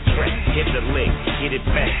 set a track. Hit the lick, hit it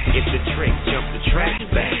back. It's the trick, jump the track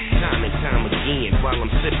back. Time and time again while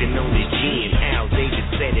I'm sipping on this gin. Al Davis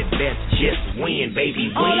said it best, just win,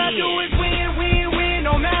 baby, win. All I do is win, win, win,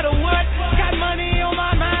 no matter what. Got money on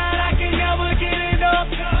my mind, I can never get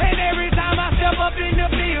enough. And every time I step up in the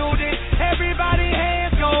building, everybody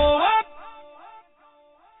hands go up.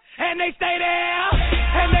 And they stay there,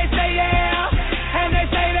 and they say yeah, and they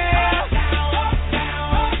say there.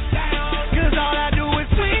 Cause all I do is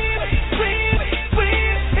win, win,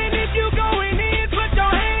 win. And if you going in, put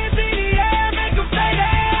your hands in the air, make them stay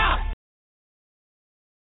there.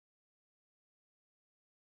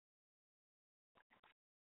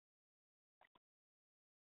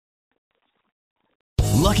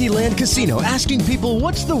 Lucky Land Casino, asking people,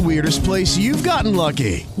 what's the weirdest place you've gotten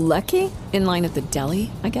lucky? Lucky? In line at the deli,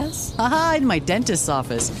 I guess? Aha, in my dentist's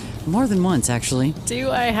office. More than once, actually. Do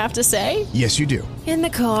I have to say? Yes, you do. In the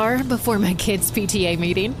car before my kids' PTA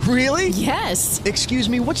meeting. Really? Yes. Excuse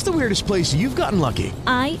me, what's the weirdest place you've gotten lucky?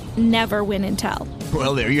 I never win and tell.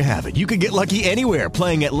 Well, there you have it. You can get lucky anywhere,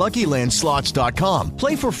 playing at LuckyLandSlots.com.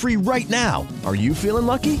 Play for free right now. Are you feeling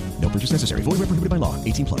lucky? No purchase necessary. Void where prohibited by law.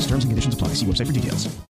 18+. Terms and conditions apply. See website for details.